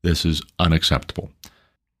 This is unacceptable.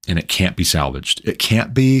 And it can't be salvaged. It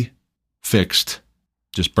can't be fixed.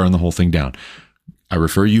 Just burn the whole thing down. I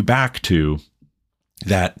refer you back to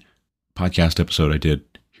that podcast episode I did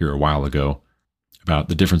here a while ago about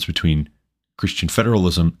the difference between Christian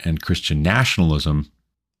federalism and Christian nationalism.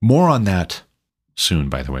 More on that soon,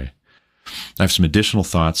 by the way. I have some additional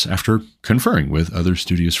thoughts after conferring with other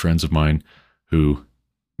studious friends of mine who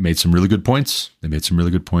made some really good points. They made some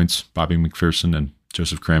really good points, Bobby McPherson and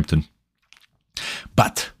Joseph Crampton.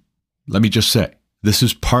 But let me just say, this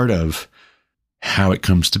is part of how it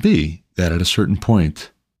comes to be that at a certain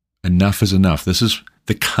point, enough is enough. This is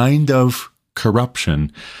the kind of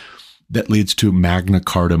corruption that leads to Magna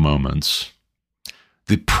Carta moments.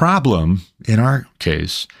 The problem in our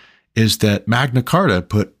case is that Magna Carta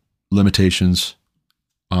put limitations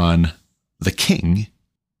on the king,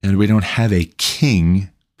 and we don't have a king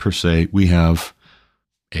per se. We have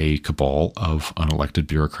a cabal of unelected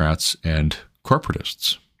bureaucrats and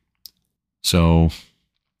corporatists. So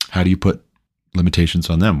how do you put limitations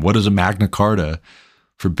on them? What does a Magna Carta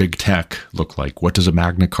for big tech look like? What does a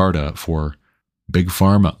Magna Carta for big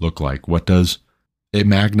pharma look like? What does a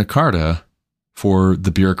Magna Carta for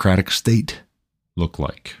the bureaucratic state look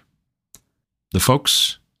like? The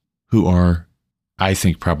folks who are, I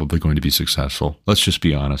think, probably going to be successful, let's just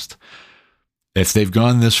be honest. If they've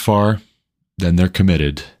gone this far, then they're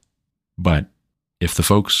committed. But if the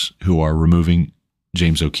folks who are removing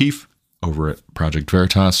James O'Keefe over at Project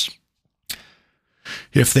Veritas,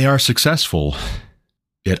 if they are successful,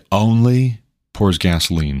 it only pours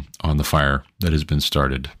gasoline on the fire that has been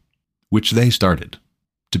started, which they started,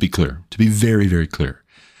 to be clear, to be very, very clear.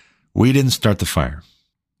 We didn't start the fire.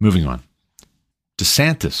 Moving on.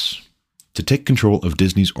 DeSantis to take control of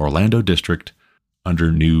Disney's Orlando district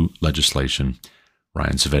under new legislation.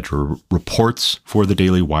 Ryan Saavedra reports for the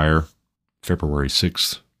Daily Wire, February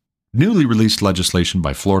 6th. Newly released legislation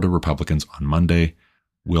by Florida Republicans on Monday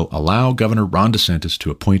will allow Governor Ron DeSantis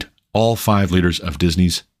to appoint all 5 leaders of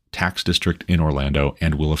Disney's tax district in Orlando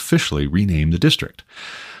and will officially rename the district.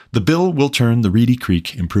 The bill will turn the Reedy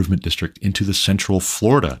Creek Improvement District into the Central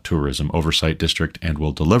Florida Tourism Oversight District and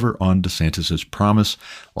will deliver on DeSantis' promise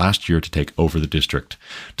last year to take over the district.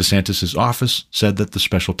 DeSantis' office said that the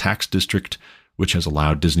special tax district, which has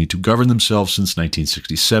allowed Disney to govern themselves since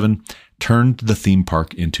 1967, turned the theme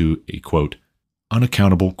park into a, quote,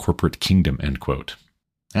 unaccountable corporate kingdom, end quote.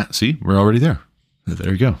 See, we're already there.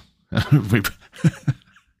 There you go.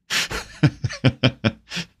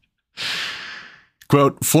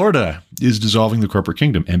 Quote, Florida is dissolving the corporate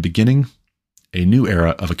kingdom and beginning a new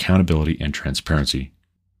era of accountability and transparency,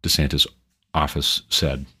 DeSantis' office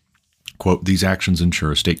said. Quote, these actions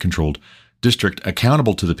ensure a state-controlled district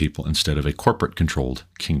accountable to the people instead of a corporate-controlled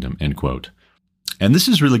kingdom, end quote. And this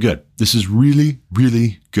is really good. This is really,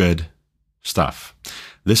 really good stuff.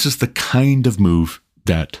 This is the kind of move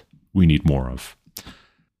that we need more of.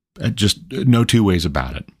 Just no two ways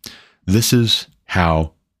about it. This is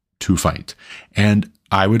how to fight. And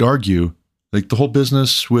I would argue, like the whole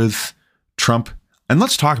business with Trump, and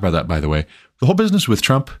let's talk about that, by the way, the whole business with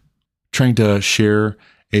Trump trying to share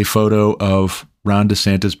a photo of Ron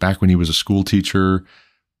DeSantis back when he was a school teacher,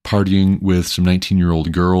 partying with some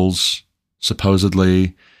 19-year-old girls,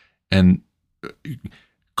 supposedly, and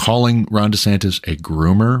calling Ron DeSantis a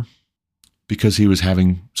groomer because he was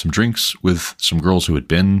having some drinks with some girls who had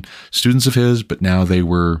been students of his, but now they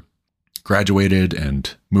were graduated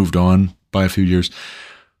and moved on by a few years.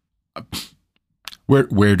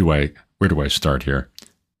 Where do I start here?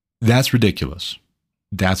 That's ridiculous.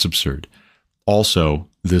 That's absurd. Also,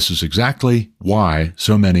 this is exactly why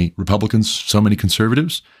so many Republicans, so many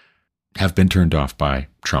conservatives have been turned off by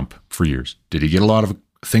Trump for years. Did he get a lot of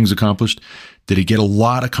things accomplished? Did he get a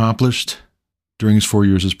lot accomplished during his 4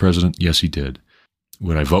 years as president? Yes, he did.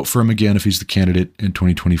 Would I vote for him again if he's the candidate in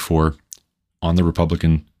 2024 on the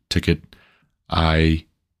Republican ticket? I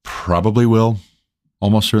probably will.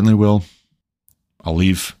 Almost certainly will. I'll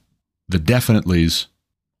leave the definitelys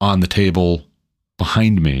on the table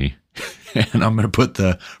behind me, and I'm going to put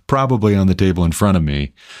the probably on the table in front of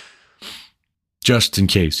me, just in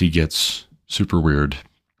case he gets super weird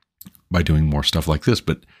by doing more stuff like this.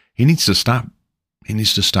 But he needs to stop. He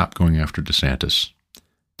needs to stop going after DeSantis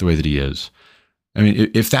the way that he is. I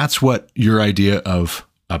mean, if that's what your idea of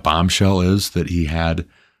a bombshell is, that he had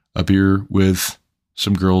a beer with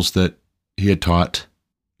some girls that he had taught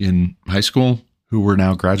in high school who were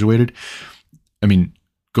now graduated. I mean,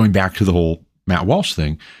 going back to the whole Matt Walsh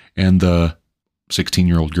thing and the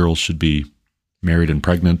 16-year-old girls should be married and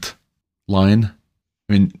pregnant line.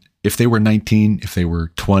 I mean, if they were 19, if they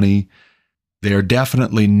were 20, they're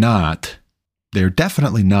definitely not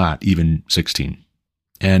even 16.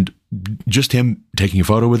 And just him taking a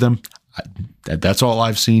photo with them, that's all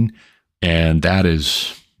I've seen. And that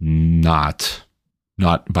is not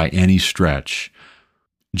by any stretch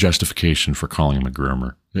justification for calling him a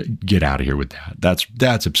groomer. Get out of here with that.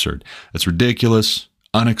 That's absurd. That's ridiculous,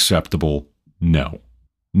 unacceptable. No.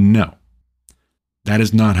 That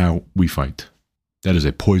is not how we fight. That is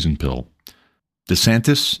a poison pill.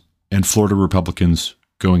 DeSantis and Florida Republicans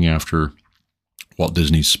going after Walt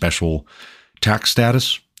Disney's special tax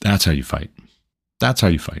status. That's how you fight. That's how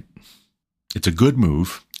you fight. It's a good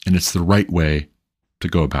move, and it's the right way to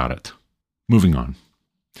go about it. Moving on.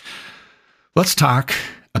 Let's talk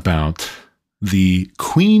about the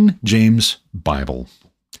Queen James Bible.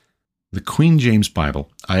 The Queen James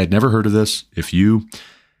Bible. I had never heard of this. If you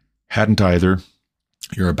hadn't either,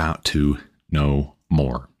 you're about to know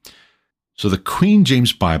more. So the Queen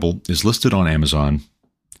James Bible is listed on Amazon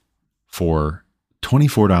for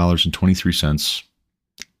 $24.23,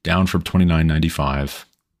 down from $29.95,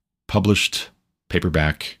 published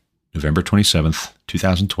paperback November 27th,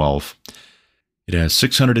 2012. It has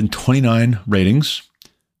 629 ratings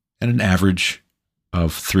and an average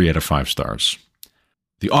of 3 out of 5 stars.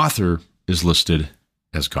 The author is listed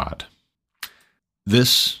as God.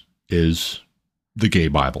 This is the Gay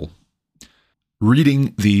Bible.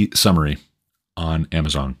 Reading the summary on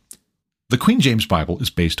Amazon. The Queen James Bible is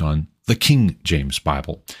based on the King James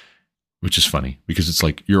Bible, which is funny because it's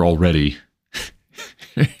like you're already,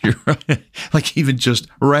 you're like even just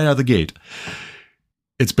right out of the gate.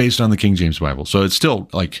 It's based on the King James Bible. So it's still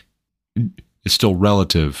like, it's still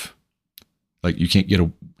relative. Like you can't get a,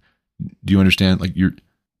 do you understand? Like you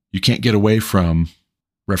can't get away from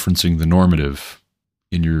referencing the normative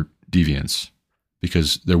in your deviance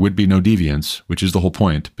because there would be no deviance, which is the whole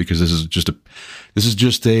point, because this is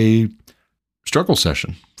just a struggle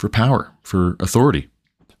session for power, for authority.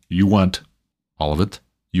 You want all of it.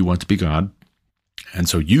 You want to be God. And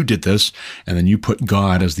so you did this, and then you put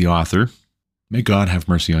God as the author. May God have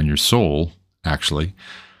mercy on your soul, actually.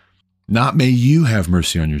 Not may you have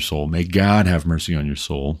mercy on your soul. May God have mercy on your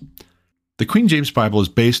soul. The Queen James Bible is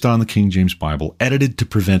based on the King James Bible, edited to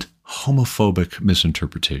prevent homophobic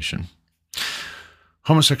misinterpretation.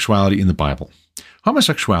 Homosexuality in the Bible.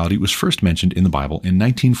 Homosexuality was first mentioned in the Bible in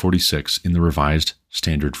 1946 in the Revised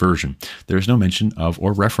Standard Version. There is no mention of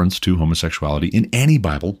or reference to homosexuality in any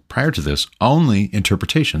Bible prior to this. Only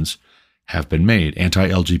interpretations have been made.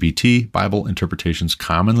 Anti-LGBT Bible interpretations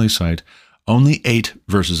commonly cite only 8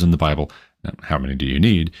 verses in the Bible. Now, how many do you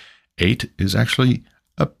need? 8 is actually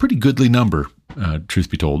a pretty goodly number, truth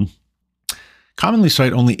be told. Commonly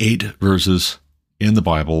cite only 8 verses in the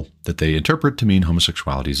Bible that they interpret to mean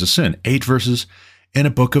homosexuality is a sin. 8 verses in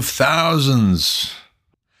a book of thousands.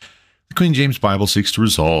 The Queen James Bible seeks to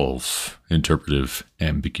resolve interpretive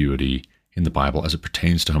ambiguity in the Bible as it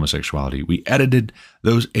pertains to homosexuality. We edited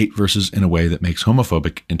those 8 verses in a way that makes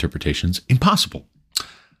homophobic interpretations impossible.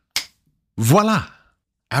 Voila!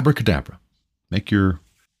 Abracadabra. Make your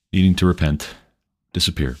needing to repent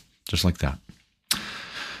disappear, just like that.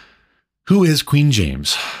 Who is Queen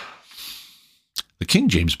James? The King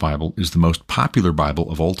James Bible is the most popular Bible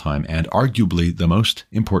of all time and arguably the most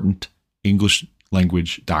important English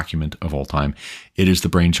language document of all time. It is the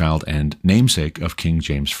brainchild and namesake of King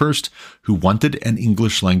James I, who wanted an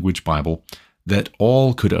English language Bible that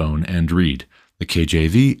all could own and read. The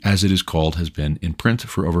KJV, as it is called, has been in print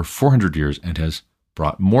for over 400 years and has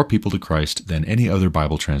brought more people to Christ than any other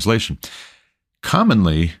Bible translation.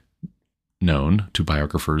 Commonly known to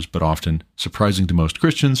biographers, but often surprising to most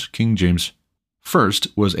Christians, King James I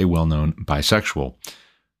was a well-known bisexual.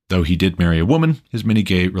 Though he did marry a woman, his many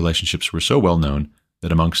gay relationships were so well known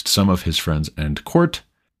that amongst some of his friends and court,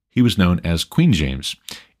 he was known as Queen James.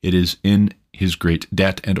 It is in his great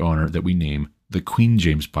debt and honor that we name the Queen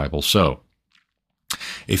James Bible so.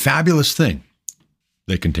 A fabulous thing,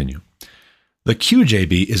 they continue. The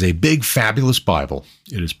QJB is a big, fabulous Bible.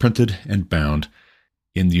 It is printed and bound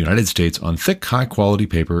in the United States on thick, high-quality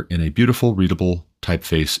paper in a beautiful, readable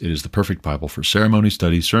typeface. It is the perfect Bible for ceremony,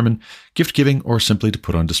 study, sermon, gift-giving, or simply to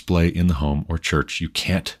put on display in the home or church. You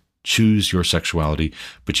can't choose your sexuality,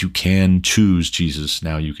 but you can choose Jesus.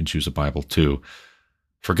 Now you can choose a Bible too.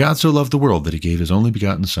 For God so loved the world that he gave his only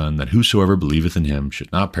begotten Son, that whosoever believeth in him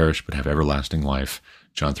should not perish but have everlasting life.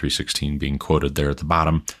 John 3:16 being quoted there at the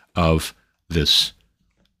bottom of this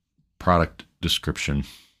product description.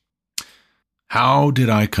 How did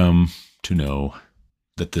I come to know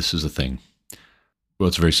that this is a thing? Well,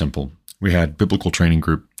 it's very simple. We had Biblical Training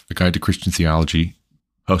Group, a guide to Christian theology,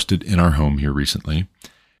 hosted in our home here recently.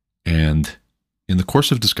 And in the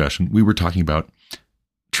course of discussion, we were talking about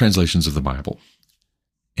translations of the Bible.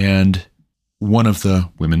 And one of the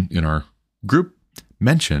women in our group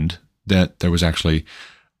mentioned that there was actually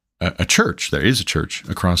a church, there is a church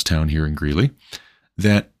across town here in Greeley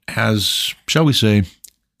that has, shall we say,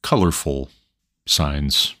 colorful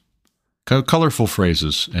signs, colorful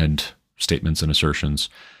phrases and statements and assertions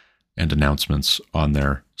and announcements on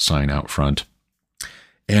their sign out front.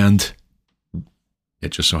 And it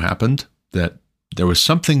just so happened that there was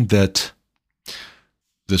something that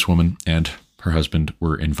this woman and her husband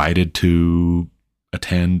were invited to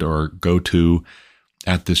attend or go to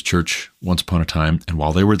at this church once upon a time. And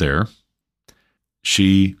while they were there,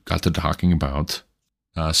 she got to talking about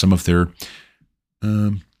some of their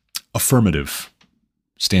affirmative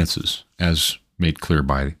stances as made clear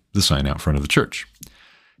by the sign out front of the church.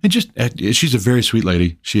 And just, she's a very sweet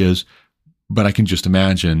lady. She is. But I can just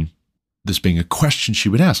imagine this being a question she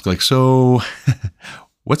would ask, like, so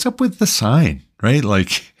what's up with the sign, right?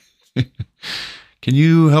 Like, can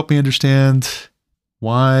you help me understand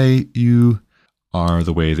why you are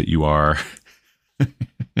the way that you are?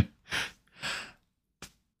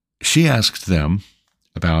 She asked them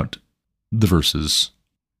about the verses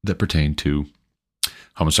that pertain to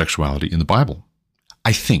homosexuality in the Bible.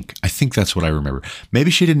 I think that's what I remember.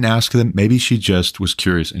 Maybe she didn't ask them. Maybe she just was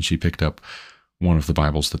curious and she picked up one of the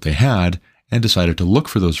Bibles that they had and decided to look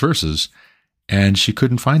for those verses, and she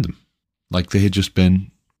couldn't find them. Like they had just been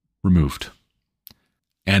removed.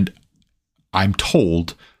 And I'm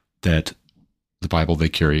told that the Bible they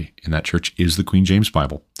carry in that church is the Queen James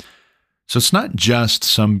Bible. So it's not just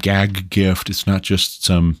some gag gift. It's not just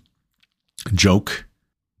some joke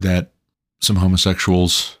that some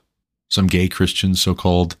homosexuals, some gay Christians,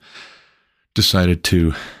 so-called, decided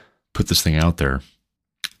to put this thing out there.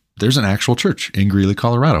 There's an actual church in Greeley,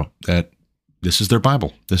 Colorado, that this is their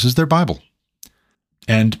Bible. This is their Bible.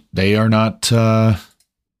 And they are not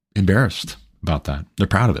embarrassed about that. They're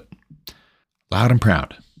proud of it. Loud and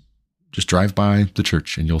proud. Just drive by the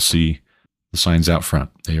church and you'll see the signs out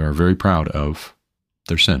front. They are very proud of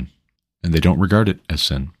their sin. And they don't regard it as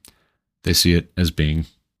sin. They see it as being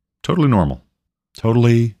totally normal.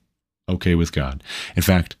 Totally okay with God. In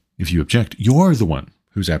fact, if you object, you're the one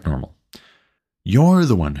who's abnormal. You're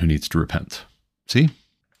the one who needs to repent. See?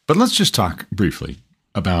 But let's just talk briefly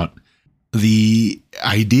about the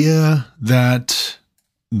idea that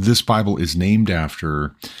this Bible is named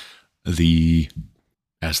after the,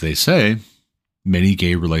 as they say, many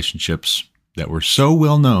gay relationships that were so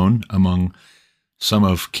well known among some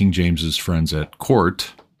of King James's friends at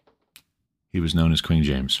court. He was known as King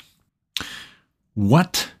James.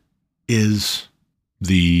 What is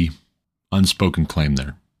the unspoken claim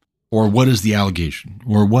there? Or what is the allegation?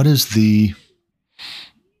 Or what is the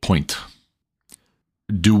point?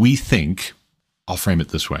 Do we think, I'll frame it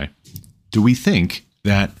this way, do we think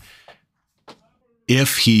that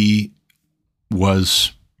if he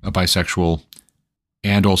was a bisexual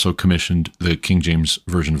and also commissioned the King James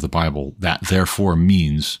Version of the Bible, that therefore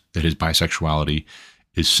means that his bisexuality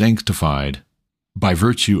is sanctified by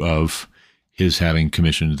virtue of his having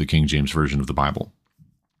commissioned the King James Version of the Bible,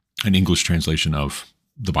 an English translation of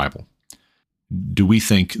the Bible? Do we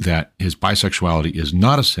think that his bisexuality is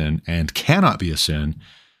not a sin and cannot be a sin?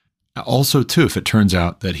 Also, too, if it turns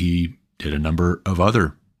out that he did a number of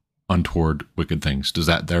other untoward, wicked things, does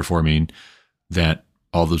that therefore mean that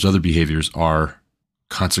all those other behaviors are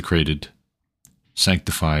consecrated,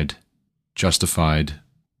 sanctified, justified,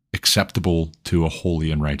 acceptable to a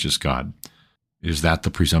holy and righteous God? Is that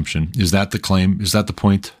the presumption? Is that the claim? Is that the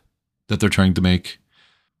point that they're trying to make?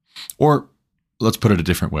 Or let's put it a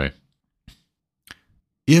different way.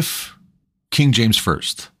 If King James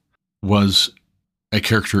First was a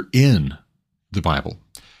character in the Bible,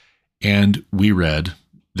 and we read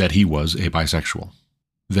that he was a bisexual,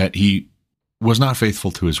 that he was not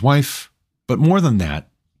faithful to his wife, but more than that,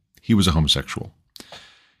 he was a homosexual.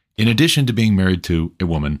 In addition to being married to a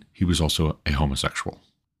woman, he was also a homosexual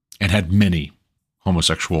and had many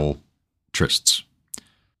homosexual trysts.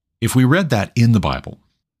 If we read that in the Bible,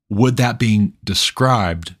 would that being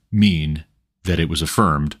described mean that it was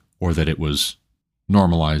affirmed, or that it was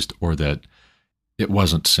normalized, or that it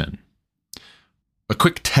wasn't sin? A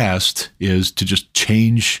quick test is to just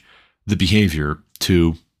change the behavior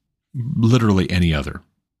to literally any other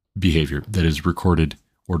behavior that is recorded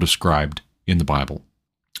or described in the Bible,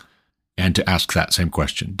 and to ask that same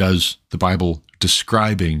question. Does the Bible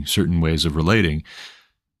describing certain ways of relating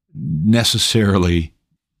necessarily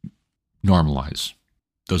normalize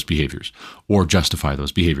those behaviors or justify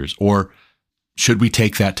those behaviors? Or should we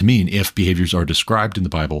take that to mean if behaviors are described in the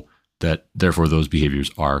Bible, that therefore those behaviors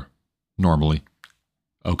are normally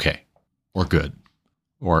okay or good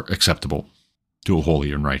or acceptable to a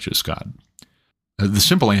holy and righteous God? The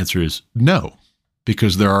simple answer is no,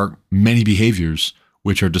 because there are many behaviors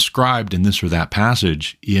which are described in this or that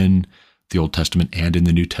passage in the Old Testament and in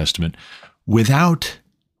the New Testament without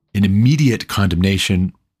an immediate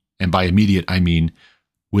condemnation. And by immediate, I mean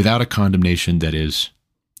without a condemnation that is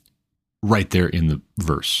right there in the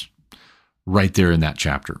verse, right there in that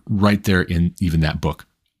chapter, right there in even that book.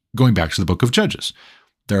 going back to the book of Judges.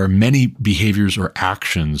 There are many behaviors or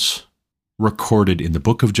actions recorded in the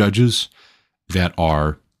book of Judges that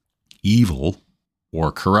are evil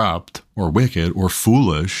or corrupt or wicked or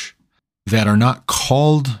foolish that are not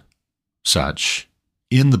called such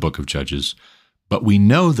in the book of Judges, but we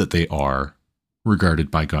know that they are regarded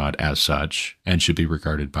by God as such and should be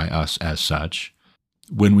regarded by us as such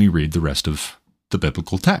when we read the rest of the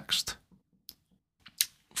biblical text.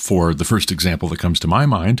 For the first example that comes to my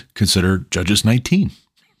mind, consider Judges 19.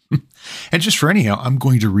 And just for anyhow, I'm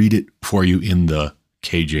going to read it for you in the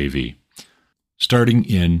KJV, starting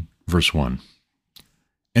in verse 1.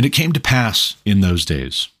 And it came to pass in those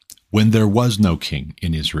days, when there was no king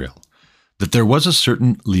in Israel, that there was a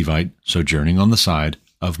certain Levite sojourning on the side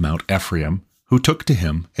of Mount Ephraim, who took to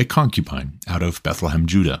him a concubine out of Bethlehem,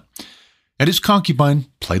 Judah. And his concubine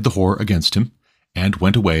played the whore against him, and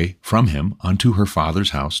went away from him unto her father's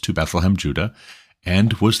house to Bethlehem, Judah,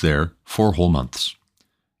 and was there 4 whole months.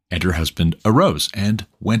 And her husband arose, and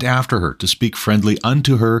went after her, to speak friendly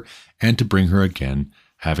unto her, and to bring her again,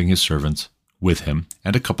 having his servants with him,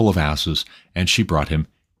 and a couple of asses, and she brought him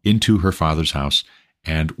into her father's house.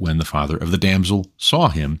 And when the father of the damsel saw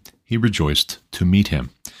him, he rejoiced to meet him.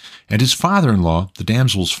 And his father-in-law, the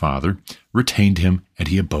damsel's father, retained him, and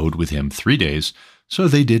he abode with him 3 days. So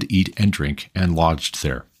they did eat and drink, and lodged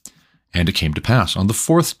there. And it came to pass on the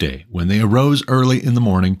 4th day, when they arose early in the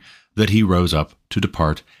morning, that he rose up to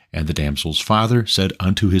depart. And the damsel's father said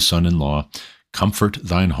unto his son-in-law, Comfort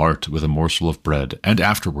thine heart with a morsel of bread, and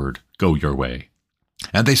afterward go your way.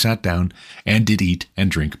 And they sat down, and did eat and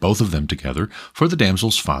drink, both of them together. For the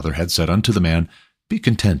damsel's father had said unto the man, Be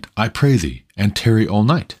content, I pray thee, and tarry all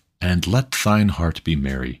night, and let thine heart be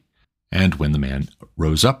merry. And when the man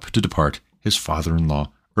rose up to depart, his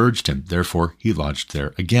father-in-law urged him, therefore he lodged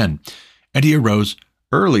there again. And he arose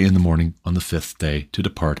early in the morning on the 5th day to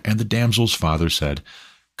depart. And the damsel's father said,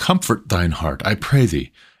 Comfort thine heart, I pray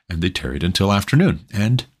thee. And they tarried until afternoon,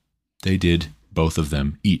 and they did both of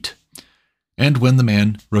them eat. And when the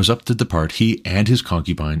man rose up to depart, he and his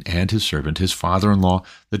concubine and his servant, his father-in-law,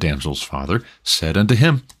 the damsel's father, said unto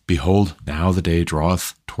him, Behold, now the day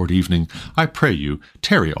draweth toward evening. I pray you,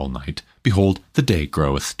 tarry all night. Behold, the day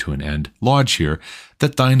groweth to an end. Lodge here,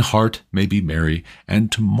 that thine heart may be merry,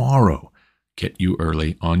 and tomorrow get you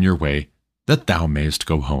early on your way, that thou mayest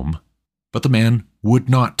go home. But the man would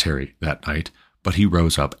not tarry that night, but he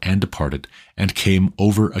rose up and departed, and came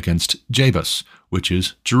over against Jebus, which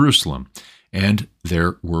is Jerusalem. And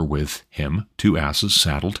there were with him 2 asses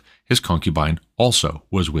saddled. His concubine also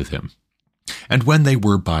was with him. And when they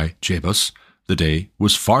were by Jebus, the day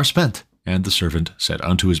was far spent. And the servant said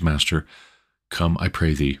unto his master, Come, I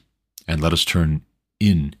pray thee, and let us turn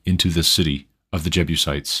into this city of the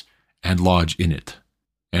Jebusites, and lodge in it.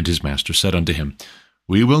 And his master said unto him,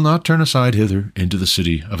 We will not turn aside hither into the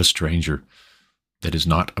city of a stranger, that is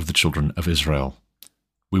not of the children of Israel.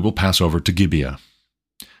 We will pass over to Gibeah.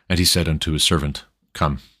 And he said unto his servant,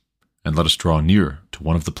 Come, and let us draw near to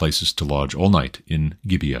one of the places to lodge all night in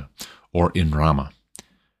Gibeah, or in Ramah.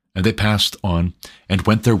 And they passed on, and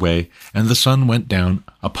went their way, and the sun went down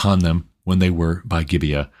upon them when they were by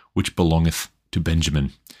Gibeah, which belongeth to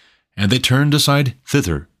Benjamin. And they turned aside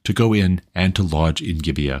thither to go in and to lodge in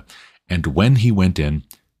Gibeah. And when he went in,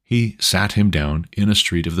 he sat him down in a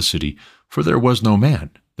street of the city, for there was no man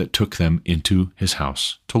that took them into his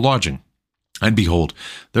house to lodging. And behold,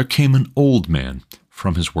 there came an old man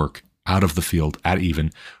from his work out of the field at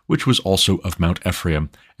even, which was also of Mount Ephraim,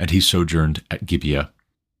 and he sojourned at Gibeah.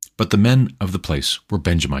 But the men of the place were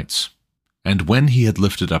Benjamites. And when he had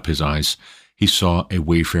lifted up his eyes, he saw a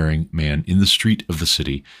wayfaring man in the street of the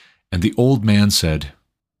city. And the old man said,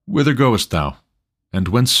 Whither goest thou? And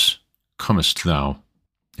whence comest thou?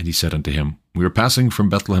 And he said unto him, We are passing from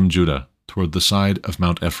Bethlehem, Judah, toward the side of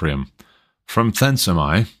Mount Ephraim. From thence am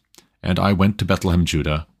I, and I went to Bethlehem,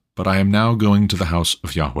 Judah, but I am now going to the house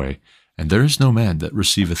of Yahweh, and there is no man that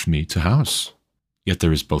receiveth me to house. Yet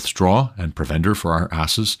there is both straw and provender for our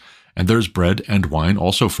asses, and there is bread and wine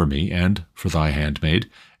also for me, and for thy handmaid,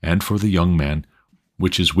 and for the young man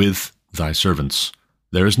which is with thy servants.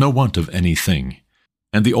 There is no want of any thing.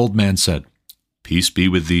 And the old man said, Peace be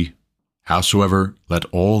with thee. Howsoever, let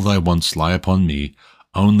all thy wants lie upon me,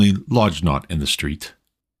 only lodge not in the street.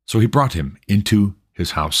 So he brought him into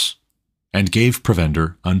his house, and gave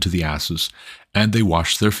provender unto the asses, and they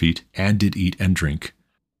washed their feet, and did eat and drink.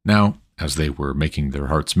 Now, as they were making their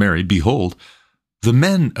hearts merry, behold, the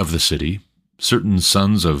men of the city, certain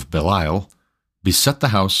sons of Belial, beset the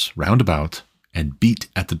house round about, and beat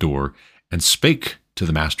at the door, and spake to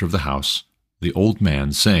the master of the house, the old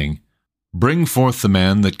man, saying, Bring forth the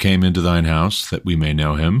man that came into thine house, that we may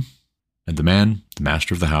know him. And the man, the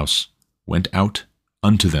master of the house, went out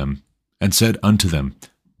unto them, and said unto them,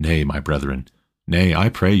 Nay, my brethren, nay, I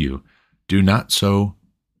pray you, do not so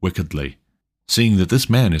wickedly. Seeing that this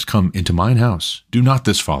man is come into mine house, do not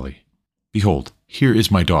this folly. Behold, here is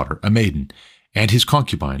my daughter, a maiden, and his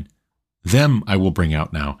concubine. Them I will bring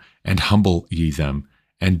out now, and humble ye them,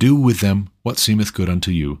 and do with them what seemeth good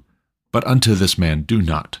unto you. But unto this man do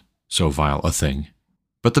not so vile a thing.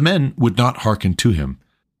 But the men would not hearken to him.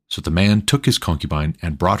 So the man took his concubine,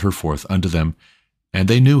 and brought her forth unto them, and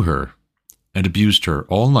they knew her, and abused her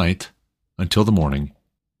all night until the morning.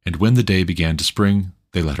 And when the day began to spring,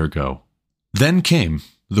 they let her go. Then came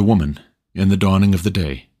the woman in the dawning of the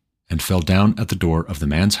day, and fell down at the door of the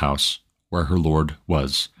man's house, where her lord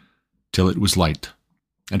was, till it was light.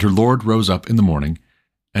 And her lord rose up in the morning,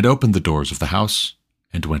 and opened the doors of the house,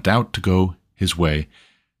 and went out to go his way.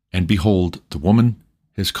 And behold, the woman,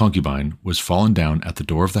 his concubine, was fallen down at the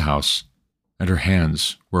door of the house, and her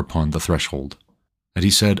hands were upon the threshold. And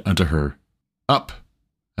he said unto her, Up,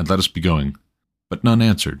 and let us be going. But none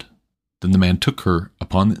answered. Then the man took her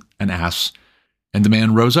upon an ass, and the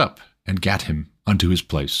man rose up, and gat him unto his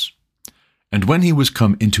place. And when he was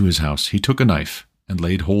come into his house, he took a knife, and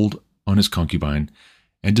laid hold on his concubine,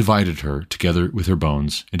 and divided her, together with her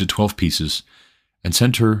bones, into 12 pieces, and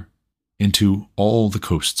sent her into all the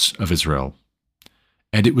coasts of Israel.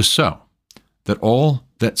 And it was so, that all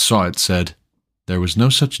that saw it said, There was no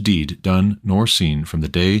such deed done nor seen from the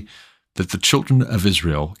day that the children of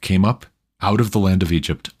Israel came up out of the land of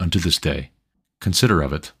Egypt unto this day. Consider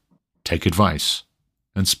of it, take advice,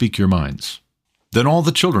 and speak your minds. Then all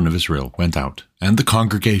the children of Israel went out, and the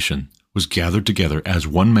congregation was gathered together as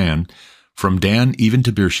one man, from Dan even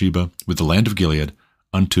to Beersheba, with the land of Gilead,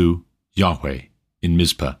 unto Yahweh in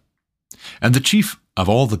Mizpah. And the chief of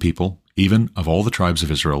all the people, even of all the tribes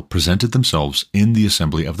of Israel, presented themselves in the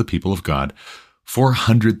assembly of the people of God,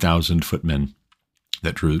 400,000 footmen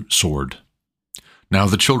that drew sword. Now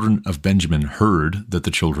the children of Benjamin heard that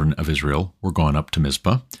the children of Israel were gone up to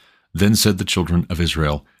Mizpah. Then said the children of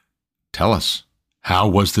Israel, Tell us, how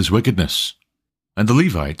was this wickedness? And the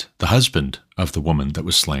Levite, the husband of the woman that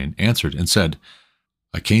was slain, answered and said,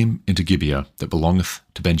 I came into Gibeah that belongeth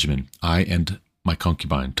to Benjamin, I and my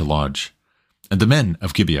concubine, to lodge. And the men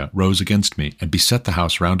of Gibeah rose against me, and beset the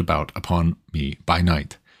house round about upon me by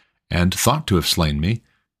night, and thought to have slain me,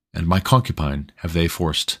 and my concubine have they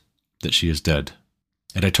forced, that she is dead.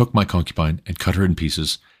 And I took my concubine, and cut her in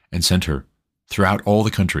pieces, and sent her throughout all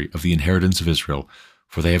the country of the inheritance of Israel,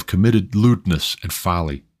 for they have committed lewdness and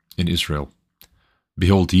folly in Israel.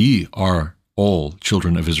 Behold, ye are all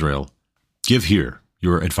children of Israel. Give here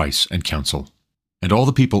your advice and counsel. And all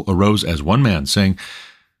the people arose as one man, saying,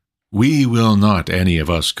 We will not any of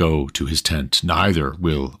us go to his tent, neither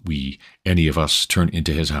will we any of us turn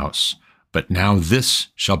into his house. But now this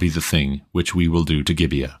shall be the thing which we will do to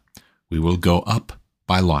Gibeah. We will go up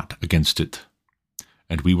by lot against it.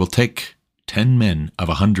 And we will take 10 men of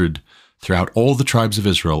 100 throughout all the tribes of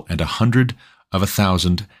Israel, and 100 of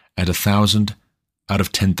 1,000, and 1,000 out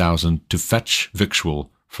of 10,000, to fetch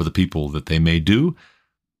victual for the people, that they may do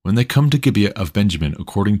when they come to Gibeah of Benjamin,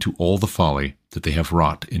 according to all the folly that they have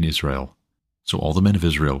wrought in Israel. So all the men of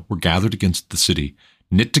Israel were gathered against the city,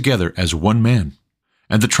 knit together as one man.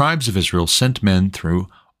 And the tribes of Israel sent men through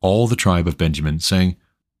all the tribe of Benjamin, saying,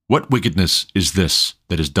 What wickedness is this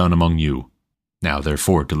that is done among you? Now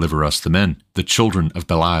therefore deliver us the men, the children of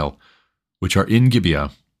Belial, which are in Gibeah,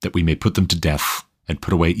 that we may put them to death, and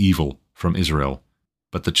put away evil from Israel.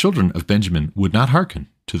 But the children of Benjamin would not hearken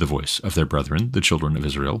to the voice of their brethren, the children of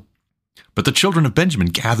Israel. But the children of Benjamin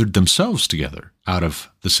gathered themselves together out of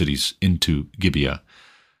the cities into Gibeah,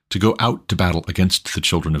 to go out to battle against the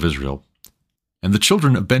children of Israel. And the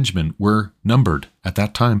children of Benjamin were numbered at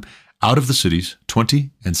that time out of the cities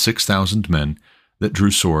 26,000 men that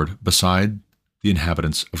drew sword, beside the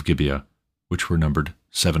inhabitants of Gibeah, which were numbered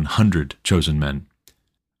 700 chosen men.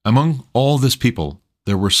 Among all this people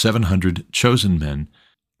there were 700 chosen men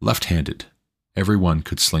left-handed. Every one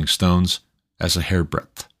could sling stones as a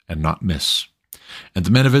hairbreadth, and not miss. And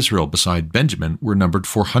the men of Israel beside Benjamin were numbered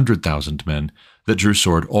 400,000 men that drew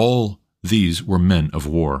sword. All these were men of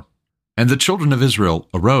war. And the children of Israel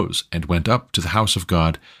arose and went up to the house of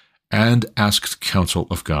God, and asked counsel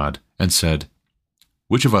of God, and said,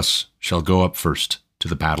 Which of us shall go up first to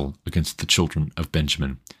the battle against the children of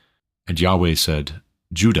Benjamin? And Yahweh said,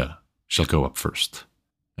 Judah shall go up first.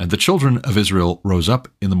 And the children of Israel rose up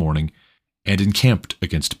in the morning, and encamped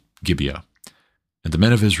against Gibeah. And the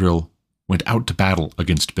men of Israel went out to battle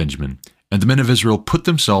against Benjamin, And the men of Israel put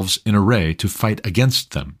themselves in array to fight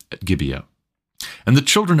against them at Gibeah. And the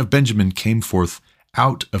children of Benjamin came forth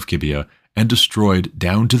out of Gibeah and destroyed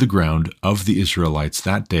down to the ground of the Israelites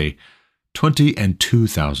that day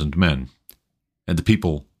 22,000 men. And the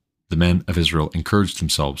people, the men of Israel, encouraged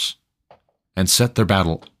themselves and set their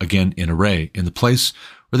battle again in array in the place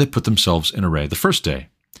where they put themselves in array the first day.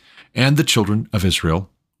 And the children of Israel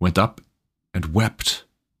went up and wept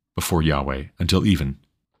before Yahweh until even,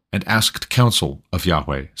 and asked counsel of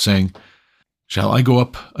Yahweh, saying, Shall I go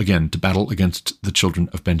up again to battle against the children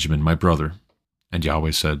of Benjamin, my brother? And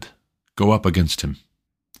Yahweh said, Go up against him.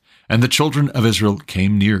 And the children of Israel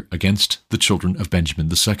came near against the children of Benjamin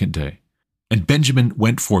the second day. And Benjamin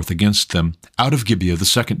went forth against them out of Gibeah the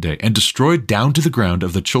second day, and destroyed down to the ground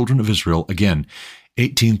of the children of Israel again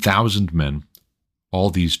 18,000 men. All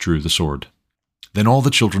these drew the sword. Then all the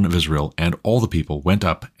children of Israel and all the people went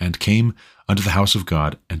up and came unto the house of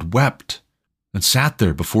God, and wept, and sat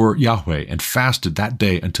there before Yahweh, and fasted that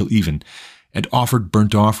day until even, and offered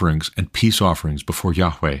burnt offerings and peace offerings before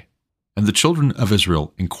Yahweh. And the children of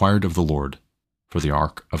Israel inquired of the Lord, for the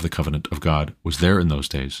ark of the covenant of God was there in those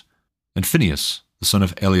days. And Phinehas, the son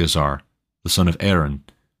of Eleazar, the son of Aaron,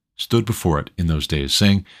 stood before it in those days,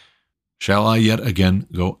 saying, Shall I yet again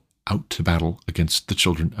go out to battle against the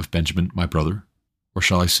children of Benjamin my brother, or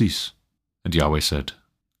shall I cease? And Yahweh said,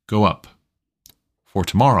 Go up, for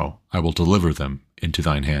tomorrow I will deliver them into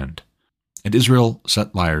thine hand. And Israel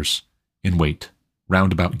set liers in wait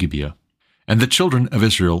round about Gibeah. And the children of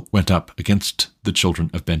Israel went up against the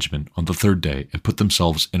children of Benjamin on the third day, and put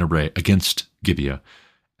themselves in array against Gibeah,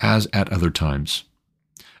 as at other times.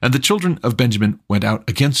 And the children of Benjamin went out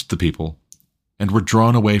against the people, and were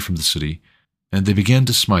drawn away from the city, and they began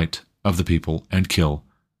to smite of the people, and kill,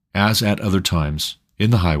 as at other times,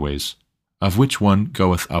 in the highways, of which one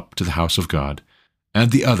goeth up to the house of God, and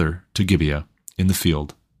the other to Gibeah in the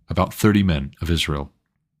field, about 30 men of Israel.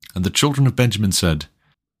 And the children of Benjamin said,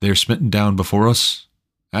 They are smitten down before us,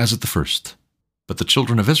 as at the first. But the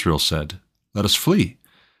children of Israel said, Let us flee,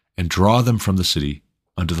 and draw them from the city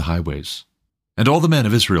unto the highways. And all the men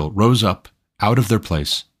of Israel rose up out of their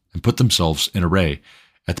place, and put themselves in array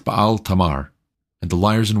at Baal Tamar. And the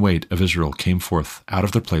liers in wait of Israel came forth out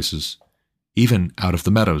of their places, even out of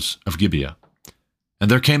the meadows of Gibeah.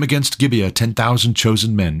 And there came against Gibeah 10,000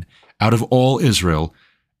 chosen men out of all Israel,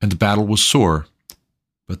 and the battle was sore,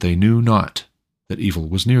 but they knew not that evil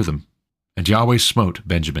was near them. And Yahweh smote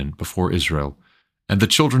Benjamin before Israel, and the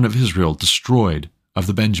children of Israel destroyed of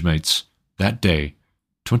the Benjamites that day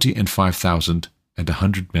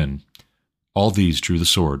 25,100 men. All these drew the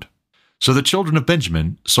sword. So the children of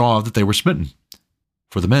Benjamin saw that they were smitten.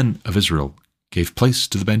 For the men of Israel gave place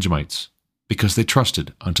to the Benjamites, because they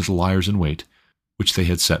trusted unto the liers in wait, which they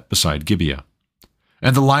had set beside Gibeah.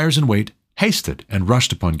 And the liers in wait hasted and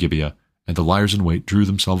rushed upon Gibeah, and the liers in wait drew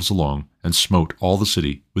themselves along, and smote all the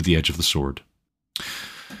city with the edge of the sword.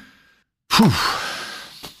 Whew.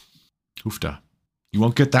 Oofda. You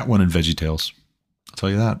won't get that one in VeggieTales. I'll tell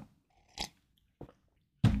you that.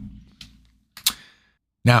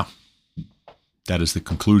 Now, that is the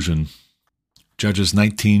conclusion. Judges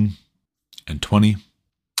 19 and 20.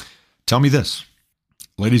 Tell me this,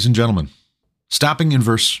 ladies and gentlemen, stopping in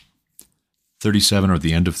verse 37 or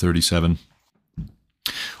the end of 37,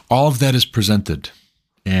 all of that is presented.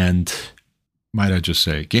 And might I just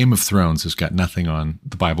say, Game of Thrones has got nothing on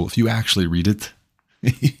the Bible. If you actually read it,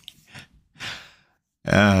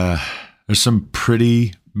 there's some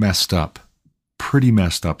pretty messed up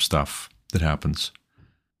stuff that happens.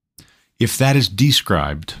 If that is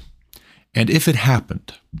described, and if it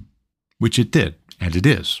happened, which it did, and it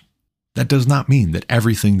is, that does not mean that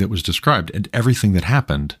everything that was described and everything that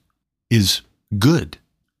happened is good.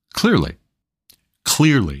 Clearly.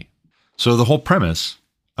 So the whole premise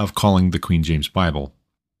of calling the Queen James Bible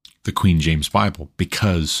the Queen James Bible,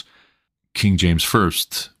 because King James I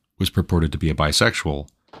was purported to be a bisexual,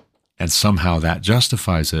 and somehow that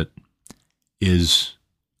justifies it, is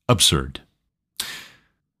absurd.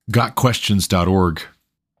 GotQuestions.org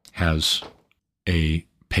has a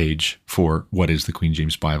page for what is the Queen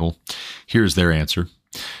James Bible. Here's their answer.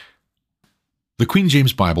 The Queen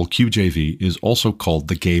James Bible, QJV, is also called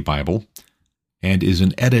the Gay Bible and is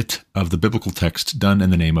an edit of the biblical text done in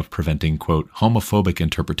the name of preventing, quote, homophobic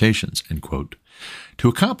interpretations, end quote. To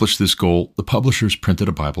accomplish this goal, the publishers printed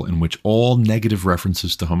a Bible in which all negative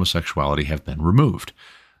references to homosexuality have been removed.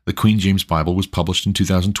 The Queen James Bible was published in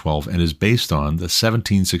 2012 and is based on the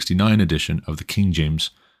 1769 edition of the King James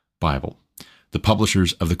Bible. The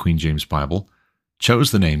publishers of the Queen James Bible chose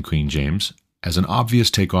the name Queen James as an obvious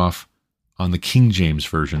takeoff on the King James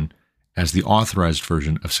Version as the Authorized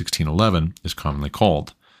Version of 1611 is commonly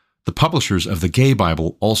called. The publishers of the Gay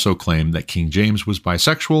Bible also claim that King James was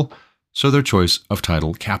bisexual, so their choice of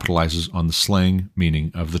title capitalizes on the slang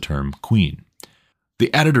meaning of the term queen.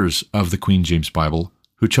 The editors of the Queen James Bible,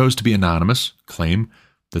 who chose to be anonymous, claim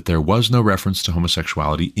that there was no reference to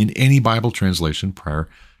homosexuality in any Bible translation prior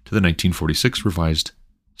to the 1946 Revised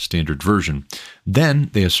Standard Version. Then,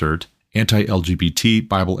 they assert, anti-LGBT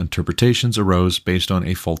Bible interpretations arose based on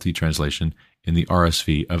a faulty translation in the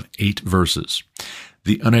RSV of 8 verses.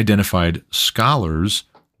 The unidentified scholars,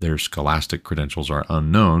 their scholastic credentials are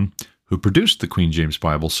unknown, who produced the Queen James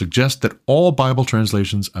Bible suggest that all Bible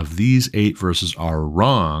translations of these 8 verses are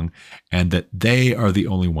wrong and that they are the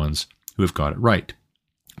only ones who have got it right.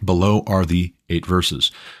 Below are the 8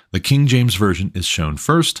 verses. The King James Version is shown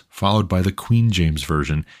first, followed by the Queen James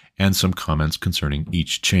Version, and some comments concerning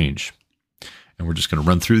each change. And we're just going to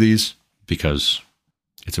run through these because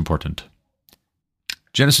it's important.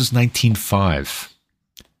 Genesis 19:5.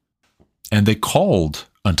 And they called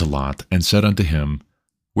unto Lot, and said unto him,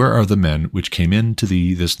 Where are the men which came in to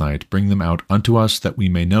thee this night? Bring them out unto us, that we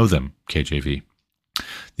may know them. KJV.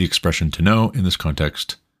 The expression to know in this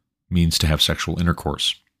context means to have sexual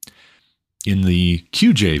intercourse. In the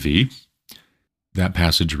QJV, that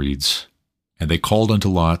passage reads, And they called unto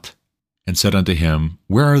Lot, and said unto him,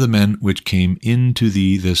 Where are the men which came in to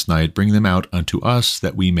thee this night? Bring them out unto us,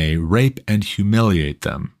 that we may rape and humiliate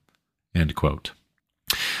them. End quote.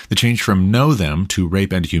 The change from know them to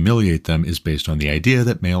rape and humiliate them is based on the idea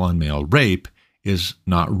that male-on-male rape is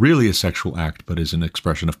not really a sexual act, but is an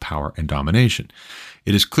expression of power and domination.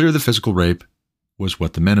 It is clear the physical rape was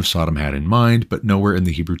what the men of Sodom had in mind, but nowhere in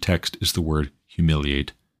the Hebrew text is the word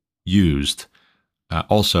humiliate used.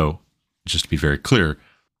 Also, just to be very clear,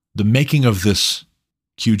 the making of this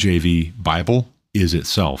QJV Bible is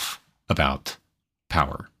itself about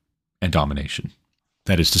power and domination.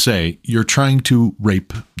 That is to say, you're trying to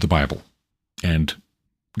rape the Bible, and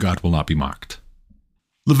God will not be mocked.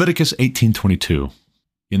 Leviticus 18:22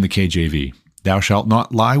 in the KJV, Thou shalt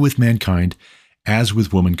not lie with mankind, as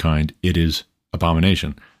with womankind it is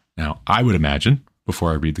abomination. Now, I would imagine,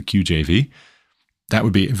 before I read the QJV, that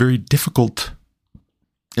would be a very difficult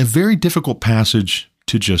passage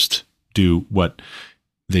to just do what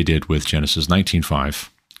they did with Genesis 19:5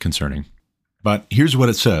 concerning. But here's what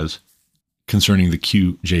it says concerning the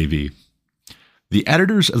QJV. The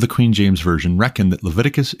editors of the Queen James Version reckon that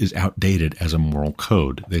Leviticus is outdated as a moral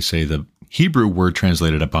code. They say the Hebrew word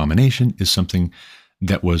translated abomination is something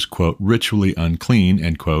that was, quote, ritually unclean,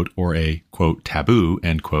 end quote, or a, quote, taboo,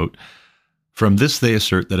 end quote. From this, they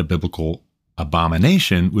assert that a biblical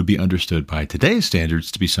abomination would be understood by today's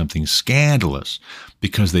standards to be something scandalous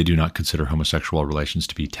because they do not consider homosexual relations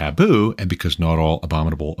to be taboo, and because not all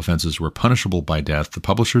abominable offenses were punishable by death. The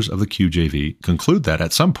publishers of the QJV conclude that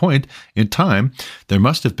at some point in time, there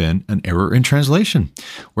must have been an error in translation,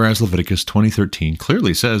 whereas Leviticus 20:13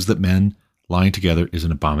 clearly says that men lying together is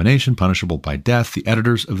an abomination punishable by death. The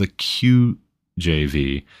editors of the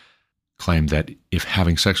QJV claimed that if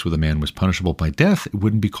having sex with a man was punishable by death, it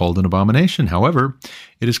wouldn't be called an abomination. However,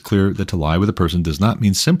 it is clear that to lie with a person does not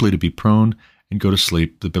mean simply to be prone and go to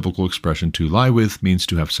sleep. The biblical expression to lie with means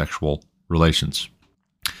to have sexual relations.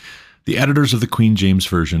 The editors of the Queen James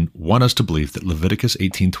Version want us to believe that Leviticus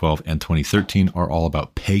 18:12 and 20:13 are all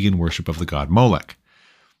about pagan worship of the god Molech.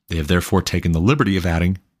 They have therefore taken the liberty of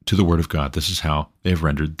adding to the word of God. This is how they have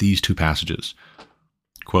rendered these two passages.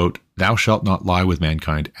 Quote, Thou shalt not lie with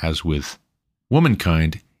mankind as with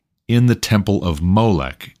womankind in the temple of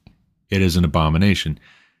Molech. It is an abomination.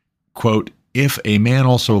 Quote, If a man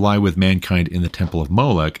also lie with mankind in the temple of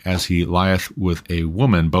Molech, as he lieth with a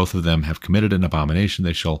woman, both of them have committed an abomination.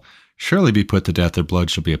 They shall surely be put to death. Their blood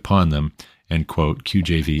shall be upon them. End quote.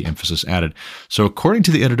 QJV emphasis added. So according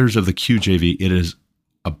to the editors of the QJV, it is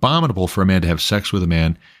abominable for a man to have sex with a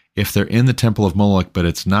man if they're in the temple of Moloch, but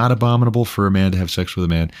it's not abominable for a man to have sex with a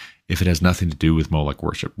man if it has nothing to do with Moloch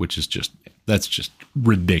worship, which is that's just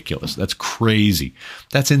ridiculous. That's crazy.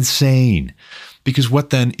 That's insane. Because what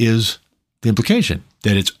then is the implication?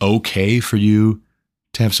 That it's okay for you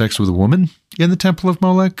to have sex with a woman in the temple of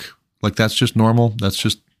Moloch? Like that's just normal? That's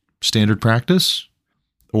just standard practice?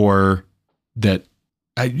 Or that,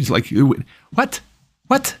 what?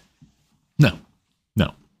 No.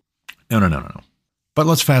 But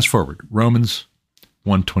let's fast forward. Romans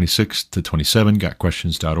 1:26-27,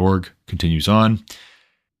 gotquestions.org, continues on.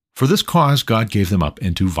 For this cause God gave them up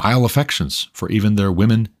into vile affections, for even their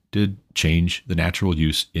women did change the natural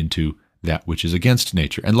use into that which is against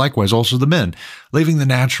nature, and likewise also the men, leaving the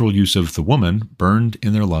natural use of the woman, burned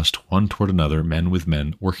in their lust one toward another, men with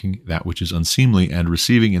men, working that which is unseemly, and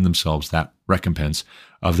receiving in themselves that recompense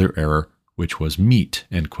of their error which was meet."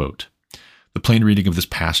 End quote. The plain reading of this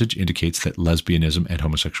passage indicates that lesbianism and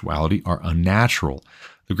homosexuality are unnatural.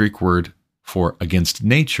 The Greek word for against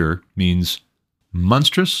nature means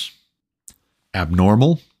monstrous,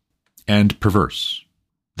 abnormal, and perverse,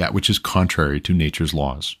 that which is contrary to nature's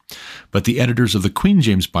laws. But the editors of the Queen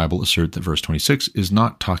James Bible assert that verse 26 is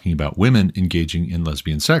not talking about women engaging in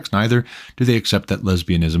lesbian sex. Neither do they accept that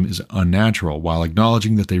lesbianism is unnatural, while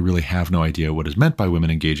acknowledging that they really have no idea what is meant by women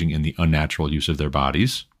engaging in the unnatural use of their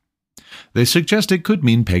bodies. They suggest it could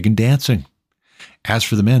mean pagan dancing. As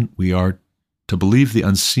for the men, we are to believe the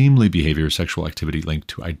unseemly behavior of sexual activity linked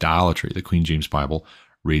to idolatry. The Queen James Bible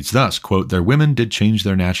reads thus, quote, "Their women did change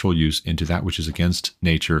their natural use into that which is against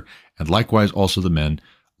nature, and likewise also the men,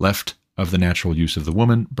 left of the natural use of the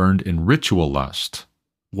woman, burned in ritual lust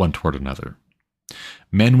one toward another.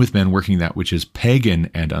 Men with men working that which is pagan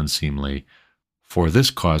and unseemly. For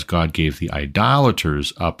this cause God gave the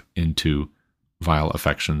idolaters up into vile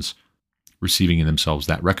affections, receiving in themselves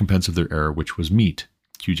that recompense of their error which was meet."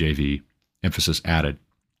 QJV, emphasis added.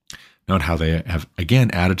 Note how they have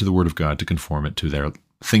again added to the Word of God to conform it to their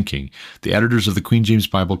thinking. The editors of the Queen James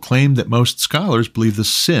Bible claim that most scholars believe the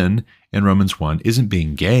sin in Romans 1 isn't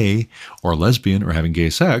being gay or lesbian or having gay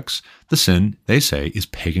sex. The sin, they say, is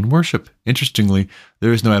pagan worship. Interestingly,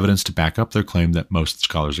 there is no evidence to back up their claim that most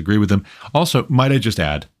scholars agree with them. Also, might I just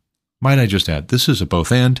add, this is a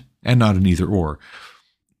both and not an either or.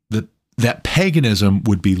 That paganism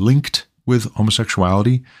would be linked with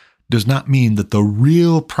homosexuality does not mean that the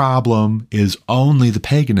real problem is only the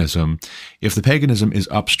paganism. If the paganism is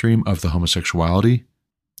upstream of the homosexuality,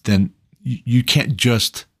 then you can't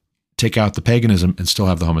just take out the paganism and still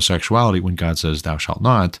have the homosexuality when God says, "Thou shalt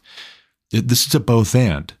not." This is a both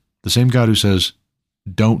and. The same God who says,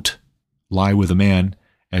 "Don't lie with a man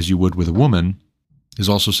as you would with a woman," is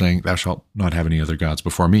also saying, "Thou shalt not have any other gods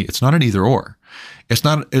before me." It's not an either or. It's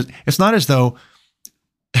not as though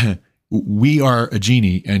we are a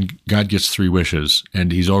genie and God gets 3 wishes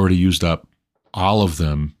and he's already used up all of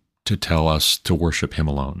them to tell us to worship him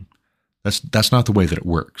alone. That's not the way that it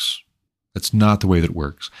works. That's not the way that it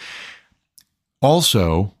works.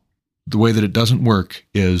 Also, the way that it doesn't work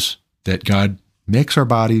is that God makes our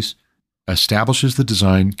bodies, establishes the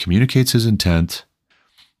design, communicates his intent,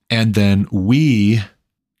 and then we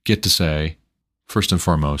get to say, first and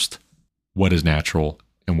foremost, what is natural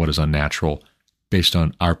and what is unnatural based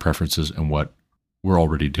on our preferences and what we're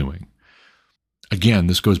already doing. Again,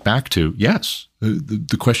 this goes back to, yes,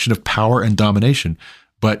 the question of power and domination,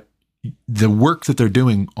 but the work that they're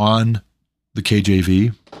doing on the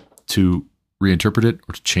KJV to reinterpret it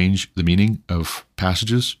or to change the meaning of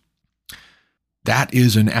passages, that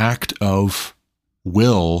is an act of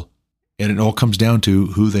will, and it all comes down to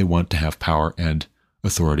who they want to have power and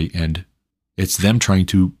authority, and it's them trying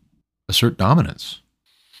to assert dominance.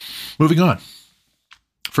 Moving on.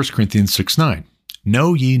 1 Corinthians 6:9.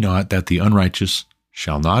 "Know ye not that the unrighteous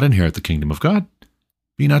shall not inherit the kingdom of God?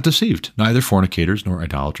 Be not deceived, neither fornicators, nor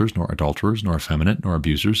idolaters, nor adulterers, nor effeminate, nor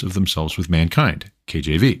abusers of themselves with mankind."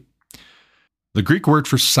 KJV. The Greek word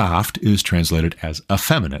for soft is translated as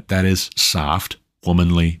effeminate, that is, soft,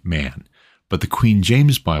 womanly man. But the Queen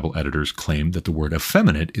James Bible editors claim that the word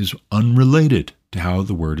effeminate is unrelated to how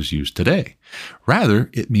the word is used today. Rather,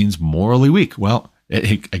 it means morally weak. Well,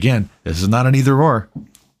 again, this is not an either or.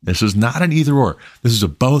 This is not an either or. This is a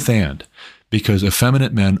both and, because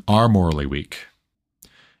effeminate men are morally weak.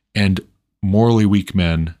 And morally weak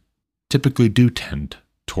men typically do tend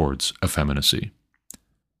towards effeminacy.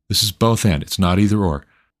 This is both and. It's not either or.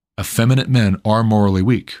 Effeminate men are morally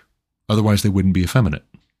weak. Otherwise, they wouldn't be effeminate.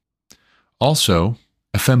 Also,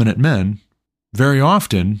 effeminate men, very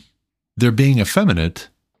often, they're being effeminate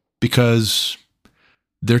because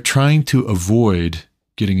they're trying to avoid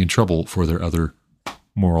getting in trouble for their other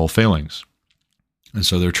moral failings. And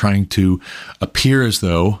so they're trying to appear as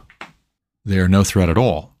though they are no threat at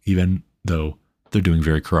all, even though they're doing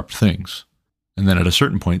very corrupt things. And then at a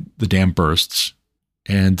certain point, the dam bursts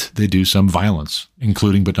and they do some violence,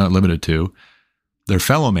 including but not limited to their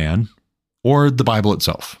fellow man or the Bible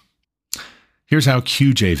itself. Here's how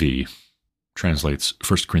QJV translates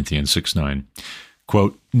 1 Corinthians 6:9.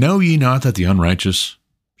 Quote, "Know ye not that the unrighteous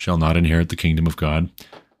shall not inherit the kingdom of God?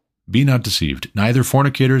 Be not deceived, neither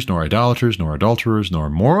fornicators, nor idolaters, nor adulterers, nor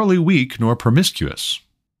morally weak, nor promiscuous."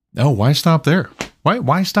 Oh, why stop there?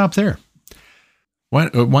 Why stop there?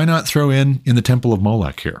 Why not throw in the temple of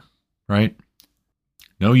Moloch here, right?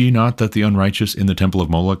 Know ye not that the unrighteous in the temple of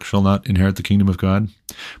Moloch shall not inherit the kingdom of God?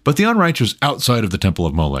 But the unrighteous outside of the temple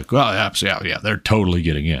of Moloch, well, yeah, they're totally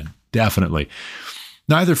getting in. Definitely.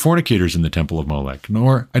 Neither fornicators in the temple of Moloch,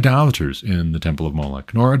 nor idolaters in the temple of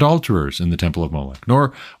Moloch, nor adulterers in the temple of Moloch,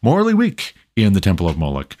 nor morally weak in the temple of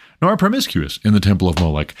Moloch, nor promiscuous in the temple of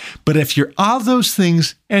Moloch. But if you're all those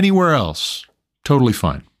things anywhere else, totally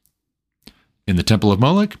fine. In the temple of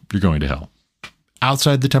Moloch, you're going to hell.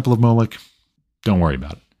 Outside the temple of Moloch, don't worry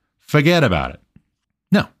about it. Forget about it.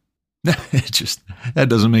 No, that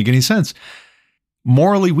doesn't make any sense.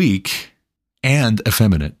 Morally weak and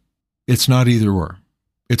effeminate, it's not either or.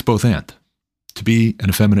 It's both and. To be an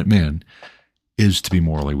effeminate man is to be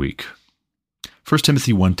morally weak. 1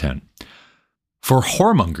 Timothy 1:10. For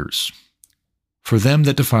whoremongers, for them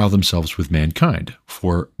that defile themselves with mankind,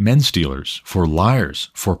 for men stealers, for liars,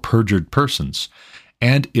 for perjured persons,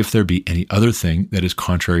 and if there be any other thing that is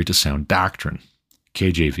contrary to sound doctrine.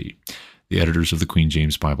 KJV. The editors of the Queen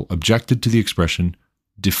James Bible objected to the expression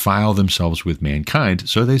defile themselves with mankind,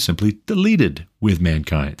 so they simply deleted with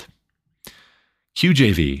mankind.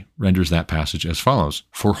 QJV renders that passage as follows: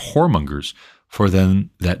 for whoremongers, for them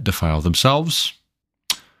that defile themselves,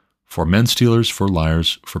 for men stealers, for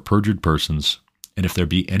liars, for perjured persons, and if there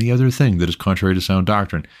be any other thing that is contrary to sound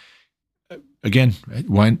doctrine. Again,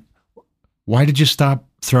 why did you stop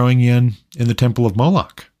throwing in the temple of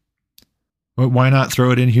Moloch? Why not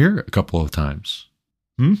throw it in here a couple of times?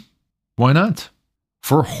 Why not?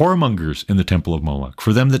 For whoremongers in the temple of Moloch,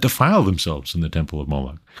 for them that defile themselves in the temple of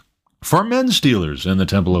Moloch, for men stealers in the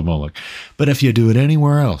temple of Moloch. But if you do it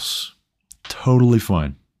anywhere else, totally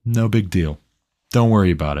fine. No big deal. Don't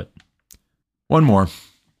worry about it. One more.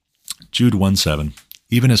 Jude 1:7.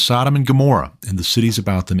 Even as Sodom and Gomorrah and the cities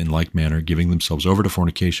about them in like manner, giving themselves over to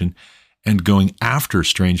fornication and going after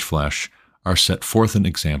strange flesh, are set forth an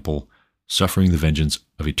example, suffering the vengeance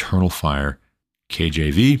of eternal fire.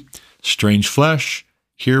 KJV. Strange flesh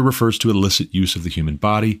here refers to illicit use of the human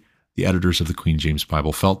body. The editors of the Queen James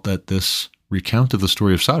Bible felt that this recount of the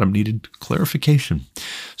story of Sodom needed clarification.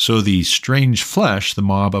 So the strange flesh the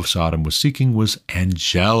mob of Sodom was seeking was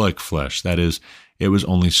angelic flesh. That is, it was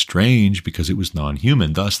only strange because it was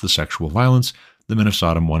non-human. Thus, the sexual violence the men of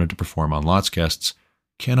Sodom wanted to perform on Lot's guests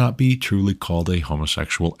cannot be truly called a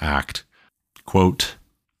homosexual act. Quote,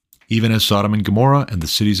 even as Sodom and Gomorrah and the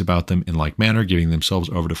cities about them in like manner, giving themselves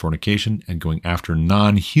over to fornication and going after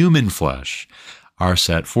non-human flesh, are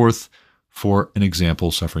set forth for an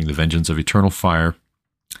example, suffering the vengeance of eternal fire.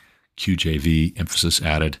 QJV, emphasis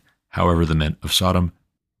added. However, the men of Sodom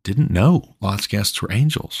didn't know Lot's guests were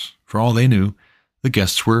angels. For all they knew, the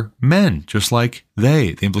guests were men, just like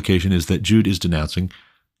they. The implication is that Jude is denouncing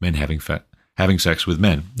men having sex with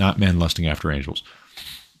men, not men lusting after angels.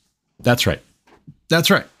 That's right. That's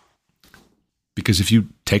right. Because if you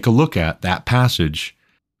take a look at that passage,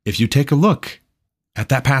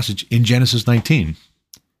 in Genesis 19,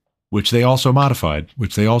 which they also modified,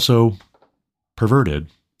 which they also perverted,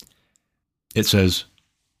 it says,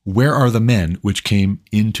 where are the men which came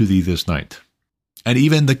into thee this night? And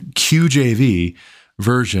even the QJV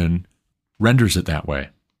version renders it that way.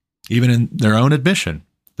 Even in their own admission,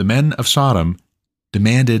 the men of Sodom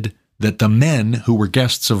demanded that the men who were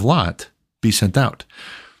guests of Lot be sent out.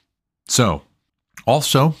 So,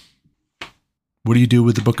 also, what do you do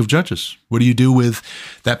with the book of Judges? What do you do with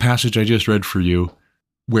that passage I just read for you,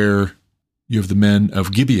 where you have the men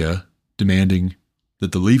of Gibeah demanding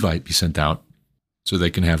that the Levite be sent out so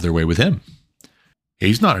they can have their way with him?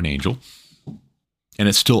 He's not an angel. And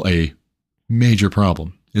it's still a major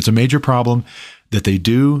problem. It's a major problem that they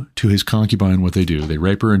do to his concubine what they do. They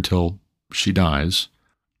rape her until she dies.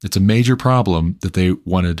 It's a major problem that they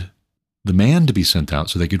wanted the man to be sent out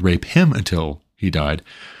so they could rape him until he died.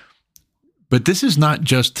 But this is not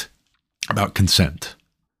just about consent,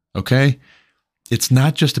 okay? It's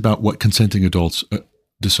not just about what consenting adults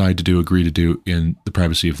decide to do, agree to do in the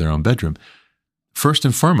privacy of their own bedroom. First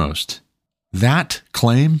and foremost, that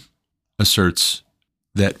claim asserts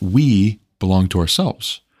that we belong to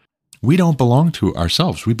ourselves. We don't belong to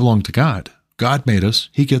ourselves. We belong to God. God made us.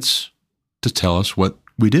 He gets to tell us what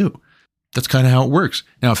we do. That's kind of how it works.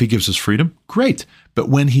 Now, if he gives us freedom, great. But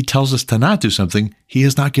when he tells us to not do something, he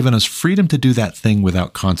has not given us freedom to do that thing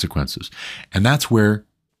without consequences. And that's where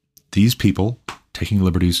these people taking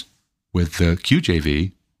liberties with the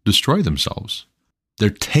QJV destroy themselves. They're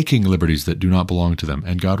taking liberties that do not belong to them,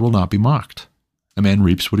 and God will not be mocked. A man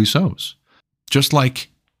reaps what he sows. Just like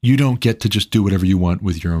you don't get to just do whatever you want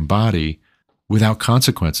with your own body without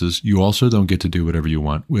consequences, you also don't get to do whatever you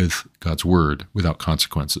want with God's word without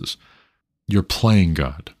consequences. You're playing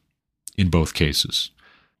God in both cases.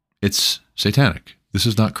 It's satanic. This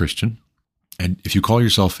is not Christian. And if you call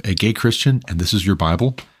yourself a gay Christian and this is your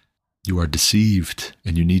Bible, you are deceived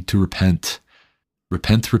and you need to repent.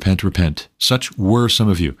 Repent, repent, repent. Such were some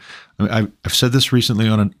of you. I've said this recently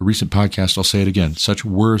on a recent podcast. I'll say it again. Such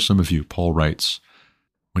were some of you, Paul writes,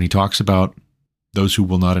 when he talks about those who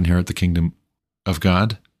will not inherit the kingdom of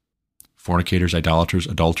God, fornicators, idolaters,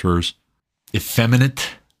 adulterers,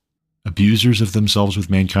 effeminate, abusers of themselves with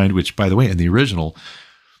mankind, which, by the way, in the original,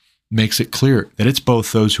 makes it clear that it's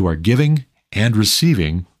both those who are giving and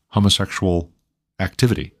receiving homosexual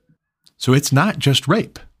activity. So it's not just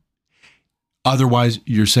rape. Otherwise,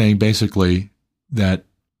 you're saying basically that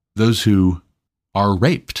those who are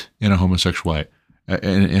raped in a homosexual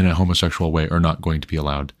way are not going to be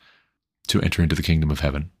allowed to enter into the kingdom of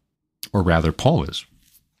heaven. Or rather, Paul is.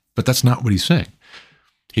 But that's not what he's saying.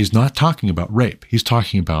 He's not talking about rape. He's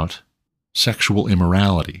talking about sexual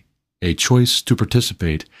immorality, a choice to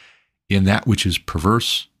participate in that which is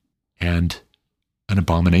perverse and an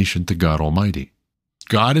abomination to God Almighty.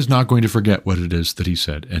 God is not going to forget what it is that he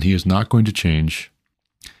said, and he is not going to change.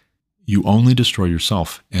 You only destroy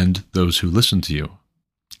yourself and those who listen to you,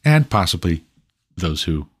 and possibly those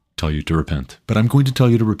who tell you to repent. But I'm going to tell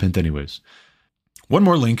you to repent anyways. One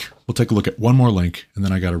more link. We'll take a look at one more link, and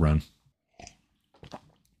then I got to run.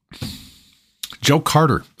 Joe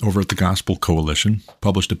Carter over at the Gospel Coalition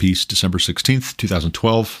published a piece December 16th,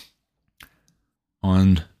 2012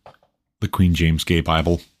 on the Queen James Gay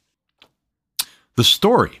Bible. The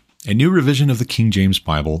Story, a new revision of the King James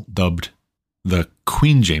Bible, dubbed the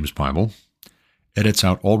Queen James Bible, edits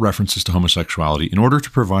out all references to homosexuality in order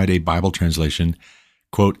to provide a Bible translation,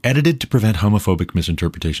 quote, edited to prevent homophobic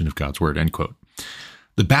misinterpretation of God's word, end quote.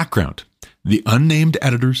 The background. The unnamed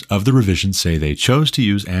editors of the revision say they chose to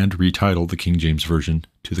use and retitle the King James Version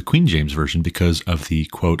to the Queen James Version because of the,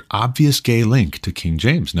 quote, obvious gay link to King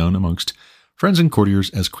James, known amongst friends and courtiers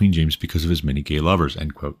as Queen James because of his many gay lovers,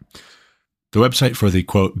 end quote. The website for the,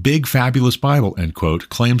 quote, Big Fabulous Bible, end quote,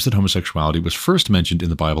 claims that homosexuality was first mentioned in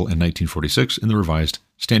the Bible in 1946 in the Revised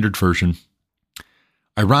Standard Version.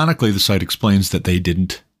 Ironically, the site explains that they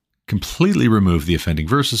didn't completely remove the offending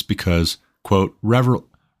verses because, quote,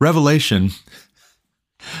 Revelation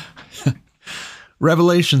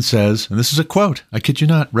says, and this is a quote, I kid you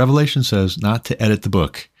not, Revelation says not to edit the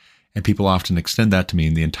book. And people often extend that to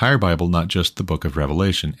mean the entire Bible, not just the book of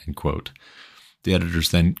Revelation, end quote. The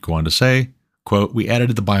editors then go on to say, quote, we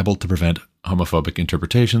edited the Bible to prevent homophobic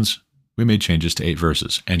interpretations. We made changes to 8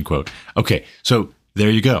 verses, end quote. Okay, so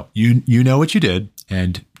there you go. You know what you did,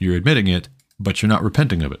 and you're admitting it, but you're not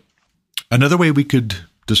repenting of it. Another way we could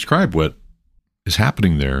describe what is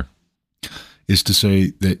happening there is to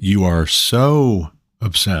say that you are so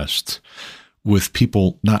obsessed with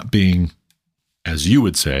people not being, as you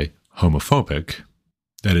would say, homophobic,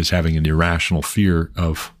 that is, having an irrational fear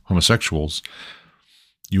of homosexuals.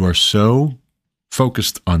 You are so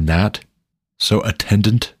focused on that, so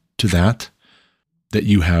attendant to that, that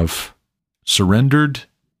you have surrendered,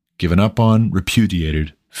 given up on,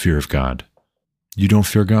 repudiated fear of God. You don't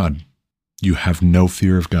fear God. You have no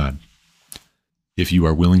fear of God if you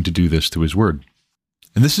are willing to do this to his word.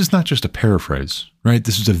 And this is not just a paraphrase, right?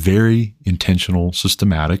 This is a very intentional,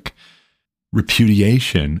 systematic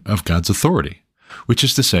repudiation of God's authority, which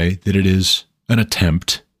is to say that it is an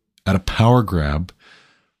attempt at a power grab.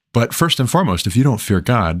 But first and foremost, if you don't fear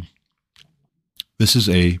God, this is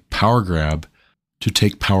a power grab to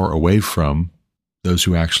take power away from those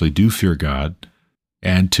who actually do fear God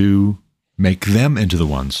and to make them into the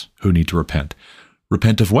ones who need to repent.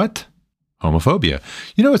 Repent of what? Homophobia.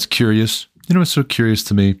 You know what's curious? You know what's so curious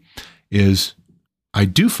to me is I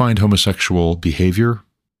do find homosexual behavior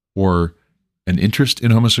or an interest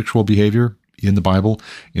in homosexual behavior in the Bible,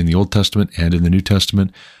 in the Old Testament and in the New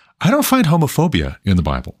Testament. I don't find homophobia in the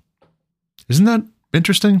Bible. Isn't that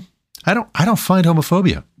interesting? I don't find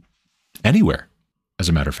homophobia anywhere, as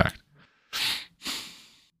a matter of fact.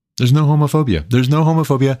 There's no homophobia. There's no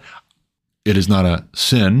homophobia. It is not a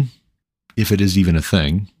sin, if it is even a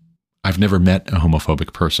thing. I've never met a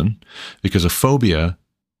homophobic person because a phobia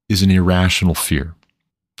is an irrational fear.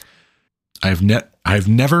 I've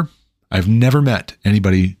never met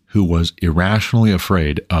anybody who was irrationally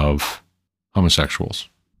afraid of homosexuals.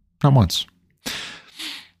 Not once.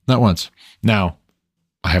 Not once. Now,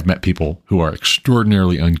 I have met people who are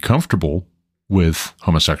extraordinarily uncomfortable with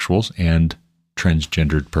homosexuals and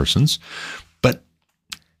transgendered persons. But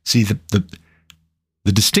see, the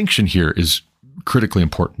distinction here is critically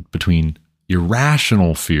important between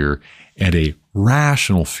irrational fear and a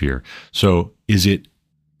rational fear. So is it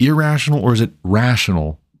irrational or is it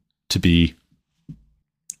rational to be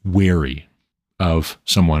wary of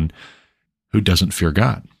someone who doesn't fear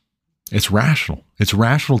God. It's rational. It's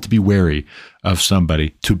rational to be wary of somebody,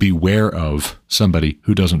 to beware of somebody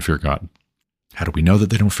who doesn't fear God. How do we know that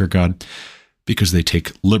they don't fear God? Because they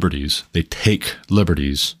take liberties. They take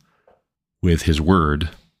liberties with his word,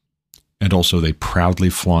 and also they proudly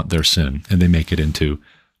flaunt their sin, and they make it into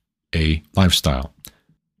a lifestyle.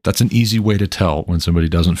 That's an easy way to tell when somebody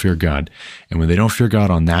doesn't fear God. And when they don't fear God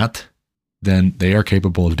on that, then they are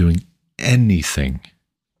capable of doing anything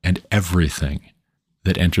and everything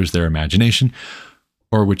that enters their imagination,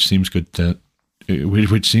 or which seems good to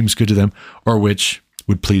them, or which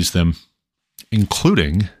would please them,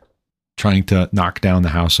 including trying to knock down the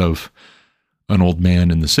house of an old man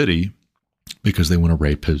in the city because they want to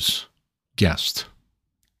rape his guest,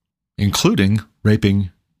 including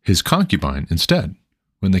raping his concubine instead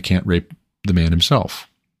when they can't rape the man himself,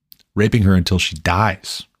 raping her until she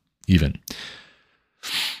dies, even.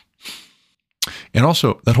 And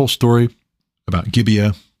also that whole story about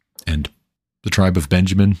Gibeah and the tribe of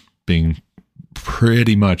Benjamin being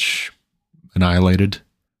pretty much annihilated,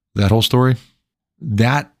 that whole story,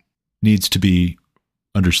 that needs to be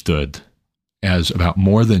understood as about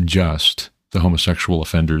more than just the homosexual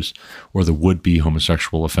offenders or the would-be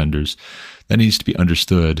homosexual offenders. That needs to be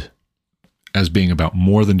understood as being about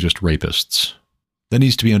more than just rapists. That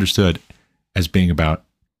needs to be understood as being about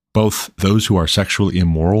both those who are sexually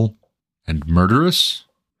immoral and murderous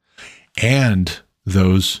and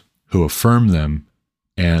those who affirm them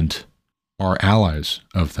and are allies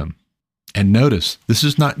of them. And notice, this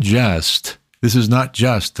is not just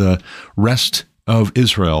the rest of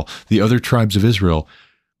Israel, the other tribes of Israel,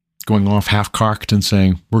 going off half-cocked and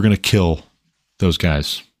saying, we're going to kill those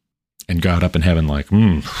guys. And God up in heaven like,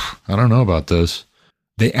 I don't know about this.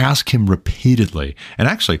 They ask him repeatedly. And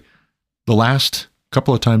actually, the last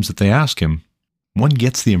couple of times that they ask him, one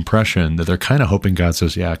gets the impression that they're kind of hoping God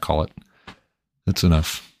says, yeah, call it. That's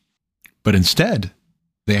enough. But instead,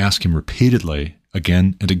 they ask him repeatedly,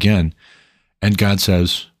 again and again, and God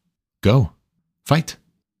says, go, fight,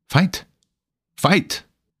 fight, fight.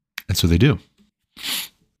 And so they do.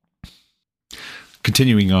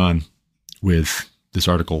 Continuing on with this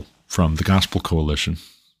article from the Gospel Coalition,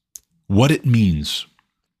 what it means.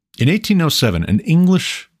 In 1807, an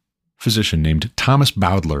English physician named Thomas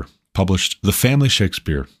Bowdler published The Family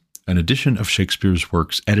Shakespeare, an edition of Shakespeare's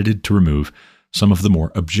works edited to remove some of the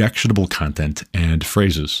more objectionable content and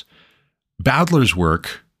phrases. Bowdler's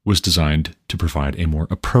work was designed to provide a more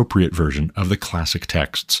appropriate version of the classic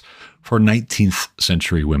texts for 19th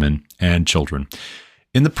century women and children.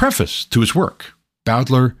 In the preface to his work,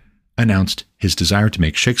 Bowdler announced his desire to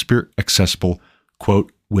make Shakespeare accessible,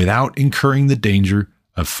 quote, without incurring the danger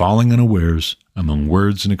of falling unawares among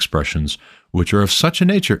words and expressions which are of such a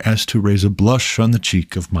nature as to raise a blush on the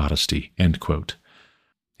cheek of modesty, end quote.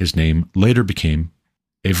 His name later became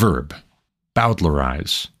a verb,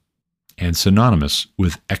 Bowdlerize, and synonymous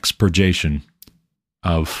with expurgation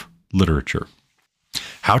of literature.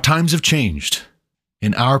 How times have changed.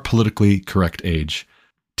 In our politically correct age,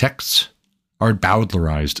 texts are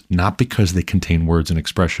Bowdlerized not because they contain words and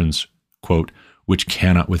expressions, quote, which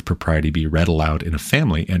cannot with propriety be read aloud in a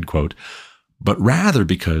family, end quote, but rather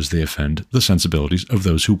because they offend the sensibilities of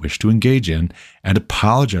those who wish to engage in and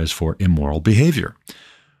apologize for immoral behavior.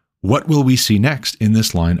 What will we see next in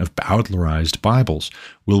this line of Bowdlerized Bibles?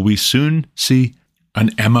 Will we soon see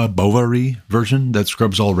an Emma Bovary version that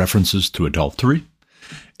scrubs all references to adultery?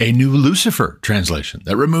 A new Lucifer translation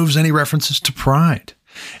that removes any references to pride?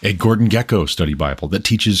 A Gordon Gekko study Bible that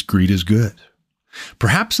teaches greed is good?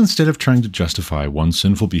 Perhaps instead of trying to justify one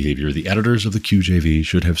sinful behavior, the editors of the QJV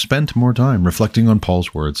should have spent more time reflecting on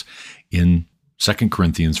Paul's words in 2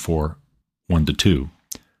 Corinthians 4, 1-2.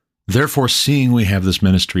 Therefore, seeing we have this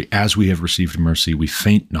ministry as we have received mercy, we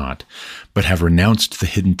faint not, but have renounced the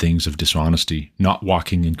hidden things of dishonesty, not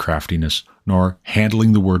walking in craftiness, nor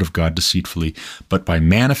handling the word of God deceitfully, but by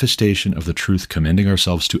manifestation of the truth, commending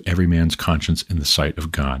ourselves to every man's conscience in the sight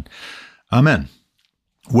of God. Amen.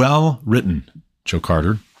 Well written, Joe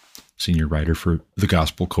Carter, senior writer for the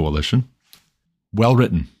Gospel Coalition. Well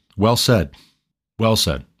written. Well said. Well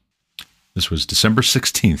said. This was December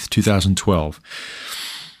 16th, 2012.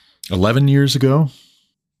 11 years ago,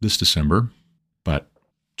 this December, but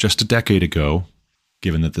just a decade ago,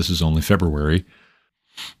 given that this is only February,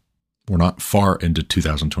 we're not far into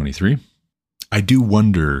 2023. I do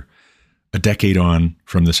wonder, a decade on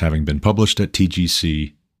from this having been published at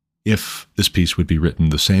TGC, if this piece would be written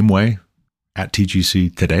the same way at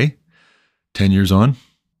TGC today, 10 years on.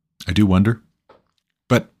 I do wonder.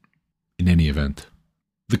 But in any event,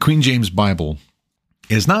 the Queen James Bible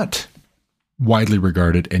is not widely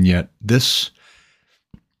regarded, and yet this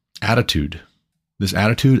attitude, this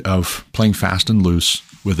attitude of playing fast and loose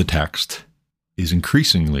with the text, is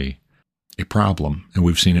increasingly a problem. And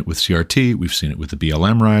we've seen it with CRT, we've seen it with the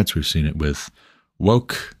BLM riots, we've seen it with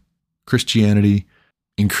woke Christianity.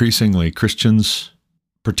 Increasingly, Christians,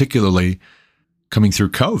 particularly coming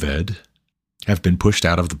through COVID, have been pushed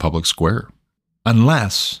out of the public square,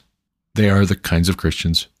 unless they are the kinds of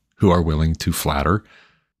Christians who are willing to flatter,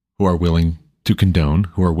 who are willing to condone,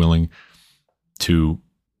 who are willing to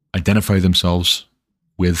identify themselves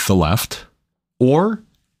with the left, or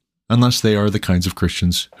unless they are the kinds of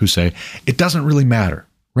Christians who say, it doesn't really matter,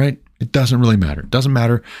 right? It doesn't really matter. It doesn't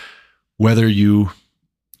matter whether you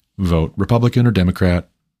vote Republican or Democrat,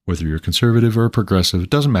 whether you're conservative or progressive, it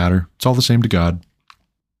doesn't matter. It's all the same to God.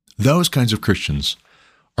 Those kinds of Christians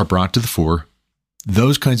are brought to the fore.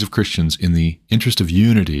 Those kinds of Christians, in the interest of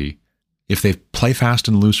unity, if they play fast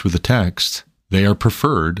and loose with the text, they are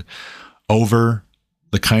preferred over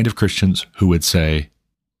the kind of Christians who would say,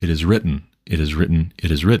 it is written, it is written,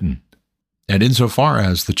 it is written. And insofar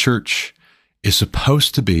as the church is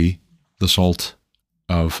supposed to be the salt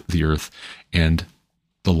of the earth and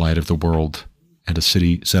the light of the world and a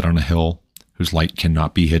city set on a hill whose light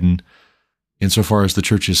cannot be hidden, insofar as the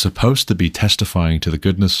church is supposed to be testifying to the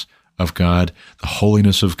goodness of God, the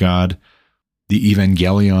holiness of God, the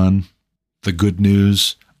evangelion, the good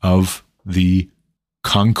news of the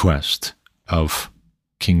conquest of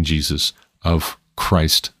King Jesus, of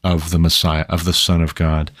Christ, of the Messiah, of the Son of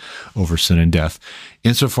God over sin and death.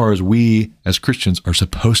 Insofar as we as Christians are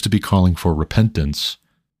supposed to be calling for repentance,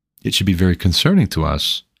 it should be very concerning to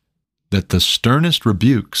us that the sternest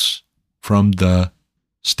rebukes from the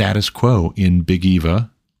status quo in Big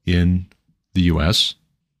Eva in the U.S.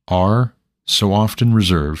 are so often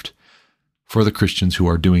reserved for the Christians who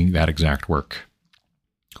are doing that exact work,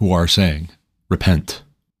 who are saying, repent.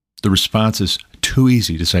 The response is too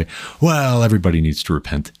easy to say, well, everybody needs to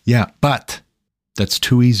repent. Yeah, but that's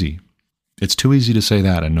too easy. It's too easy to say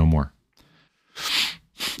that and no more.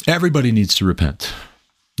 Everybody needs to repent.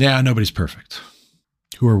 Yeah, nobody's perfect.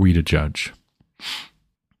 Who are we to judge?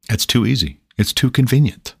 It's too easy. It's too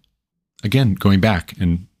convenient. Again, going back,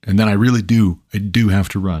 and then I do have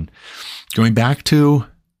to run. Going back to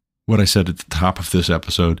what I said at the top of this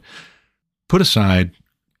episode, put aside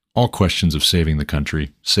all questions of saving the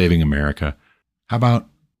country, saving America. How about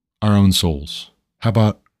our own souls? How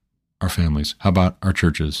about our families? How about our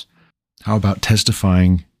churches? How about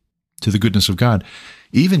testifying to the goodness of God,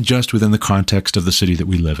 even just within the context of the city that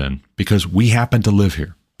we live in, because we happen to live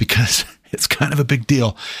here, because it's kind of a big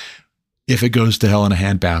deal if it goes to hell in a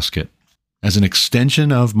handbasket. As an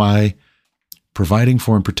extension of my providing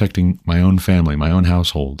for and protecting my own family, my own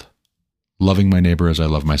household, loving my neighbor as I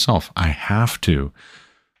love myself, I have to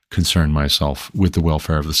concern myself with the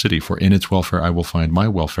welfare of the city, for in its welfare I will find my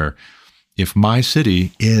welfare. If my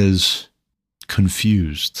city is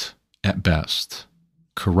confused at best,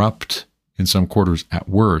 corrupt in some quarters at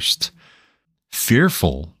worst,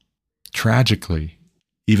 fearful, tragically,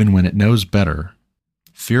 even when it knows better,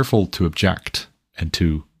 fearful to object and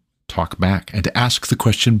to talk back and to ask the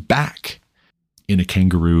question back in a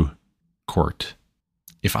kangaroo court.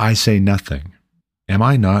 If I say nothing, am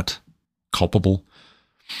I not culpable?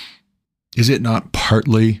 Is it not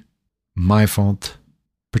partly my fault,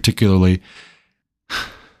 particularly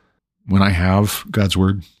when I have God's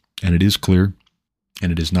word and it is clear and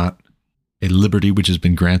it is not a liberty which has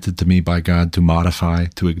been granted to me by God to modify,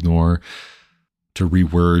 to ignore, to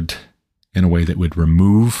reword in a way that would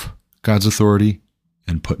remove God's authority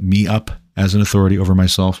and put me up as an authority over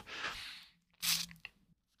myself?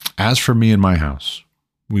 As for me and my house,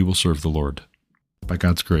 we will serve the Lord by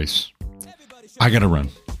God's grace. I got to run.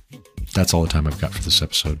 That's all the time I've got for this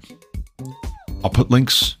episode. I'll put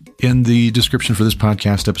links in the description for this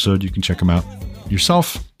podcast episode. You can check them out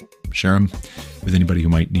yourself, share them with anybody who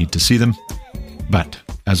might need to see them. But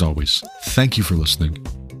as always, thank you for listening.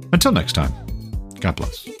 Until next time, God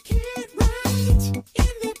bless.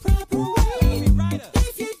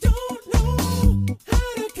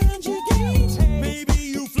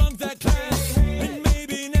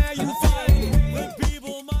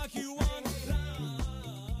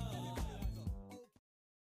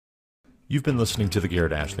 You've been listening to The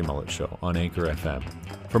Garrett Ashley Mullet Show on Anchor FM.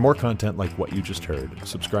 For more content like what you just heard,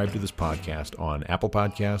 subscribe to this podcast on Apple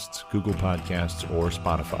Podcasts, Google Podcasts, or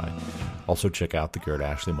Spotify. Also check out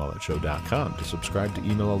thegarrettashleymulletshow.com to subscribe to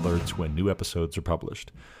email alerts when new episodes are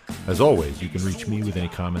published. As always, you can reach me with any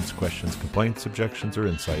comments, questions, complaints, objections, or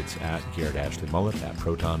insights at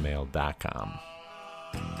garrettashleyMullet@protonmail.com.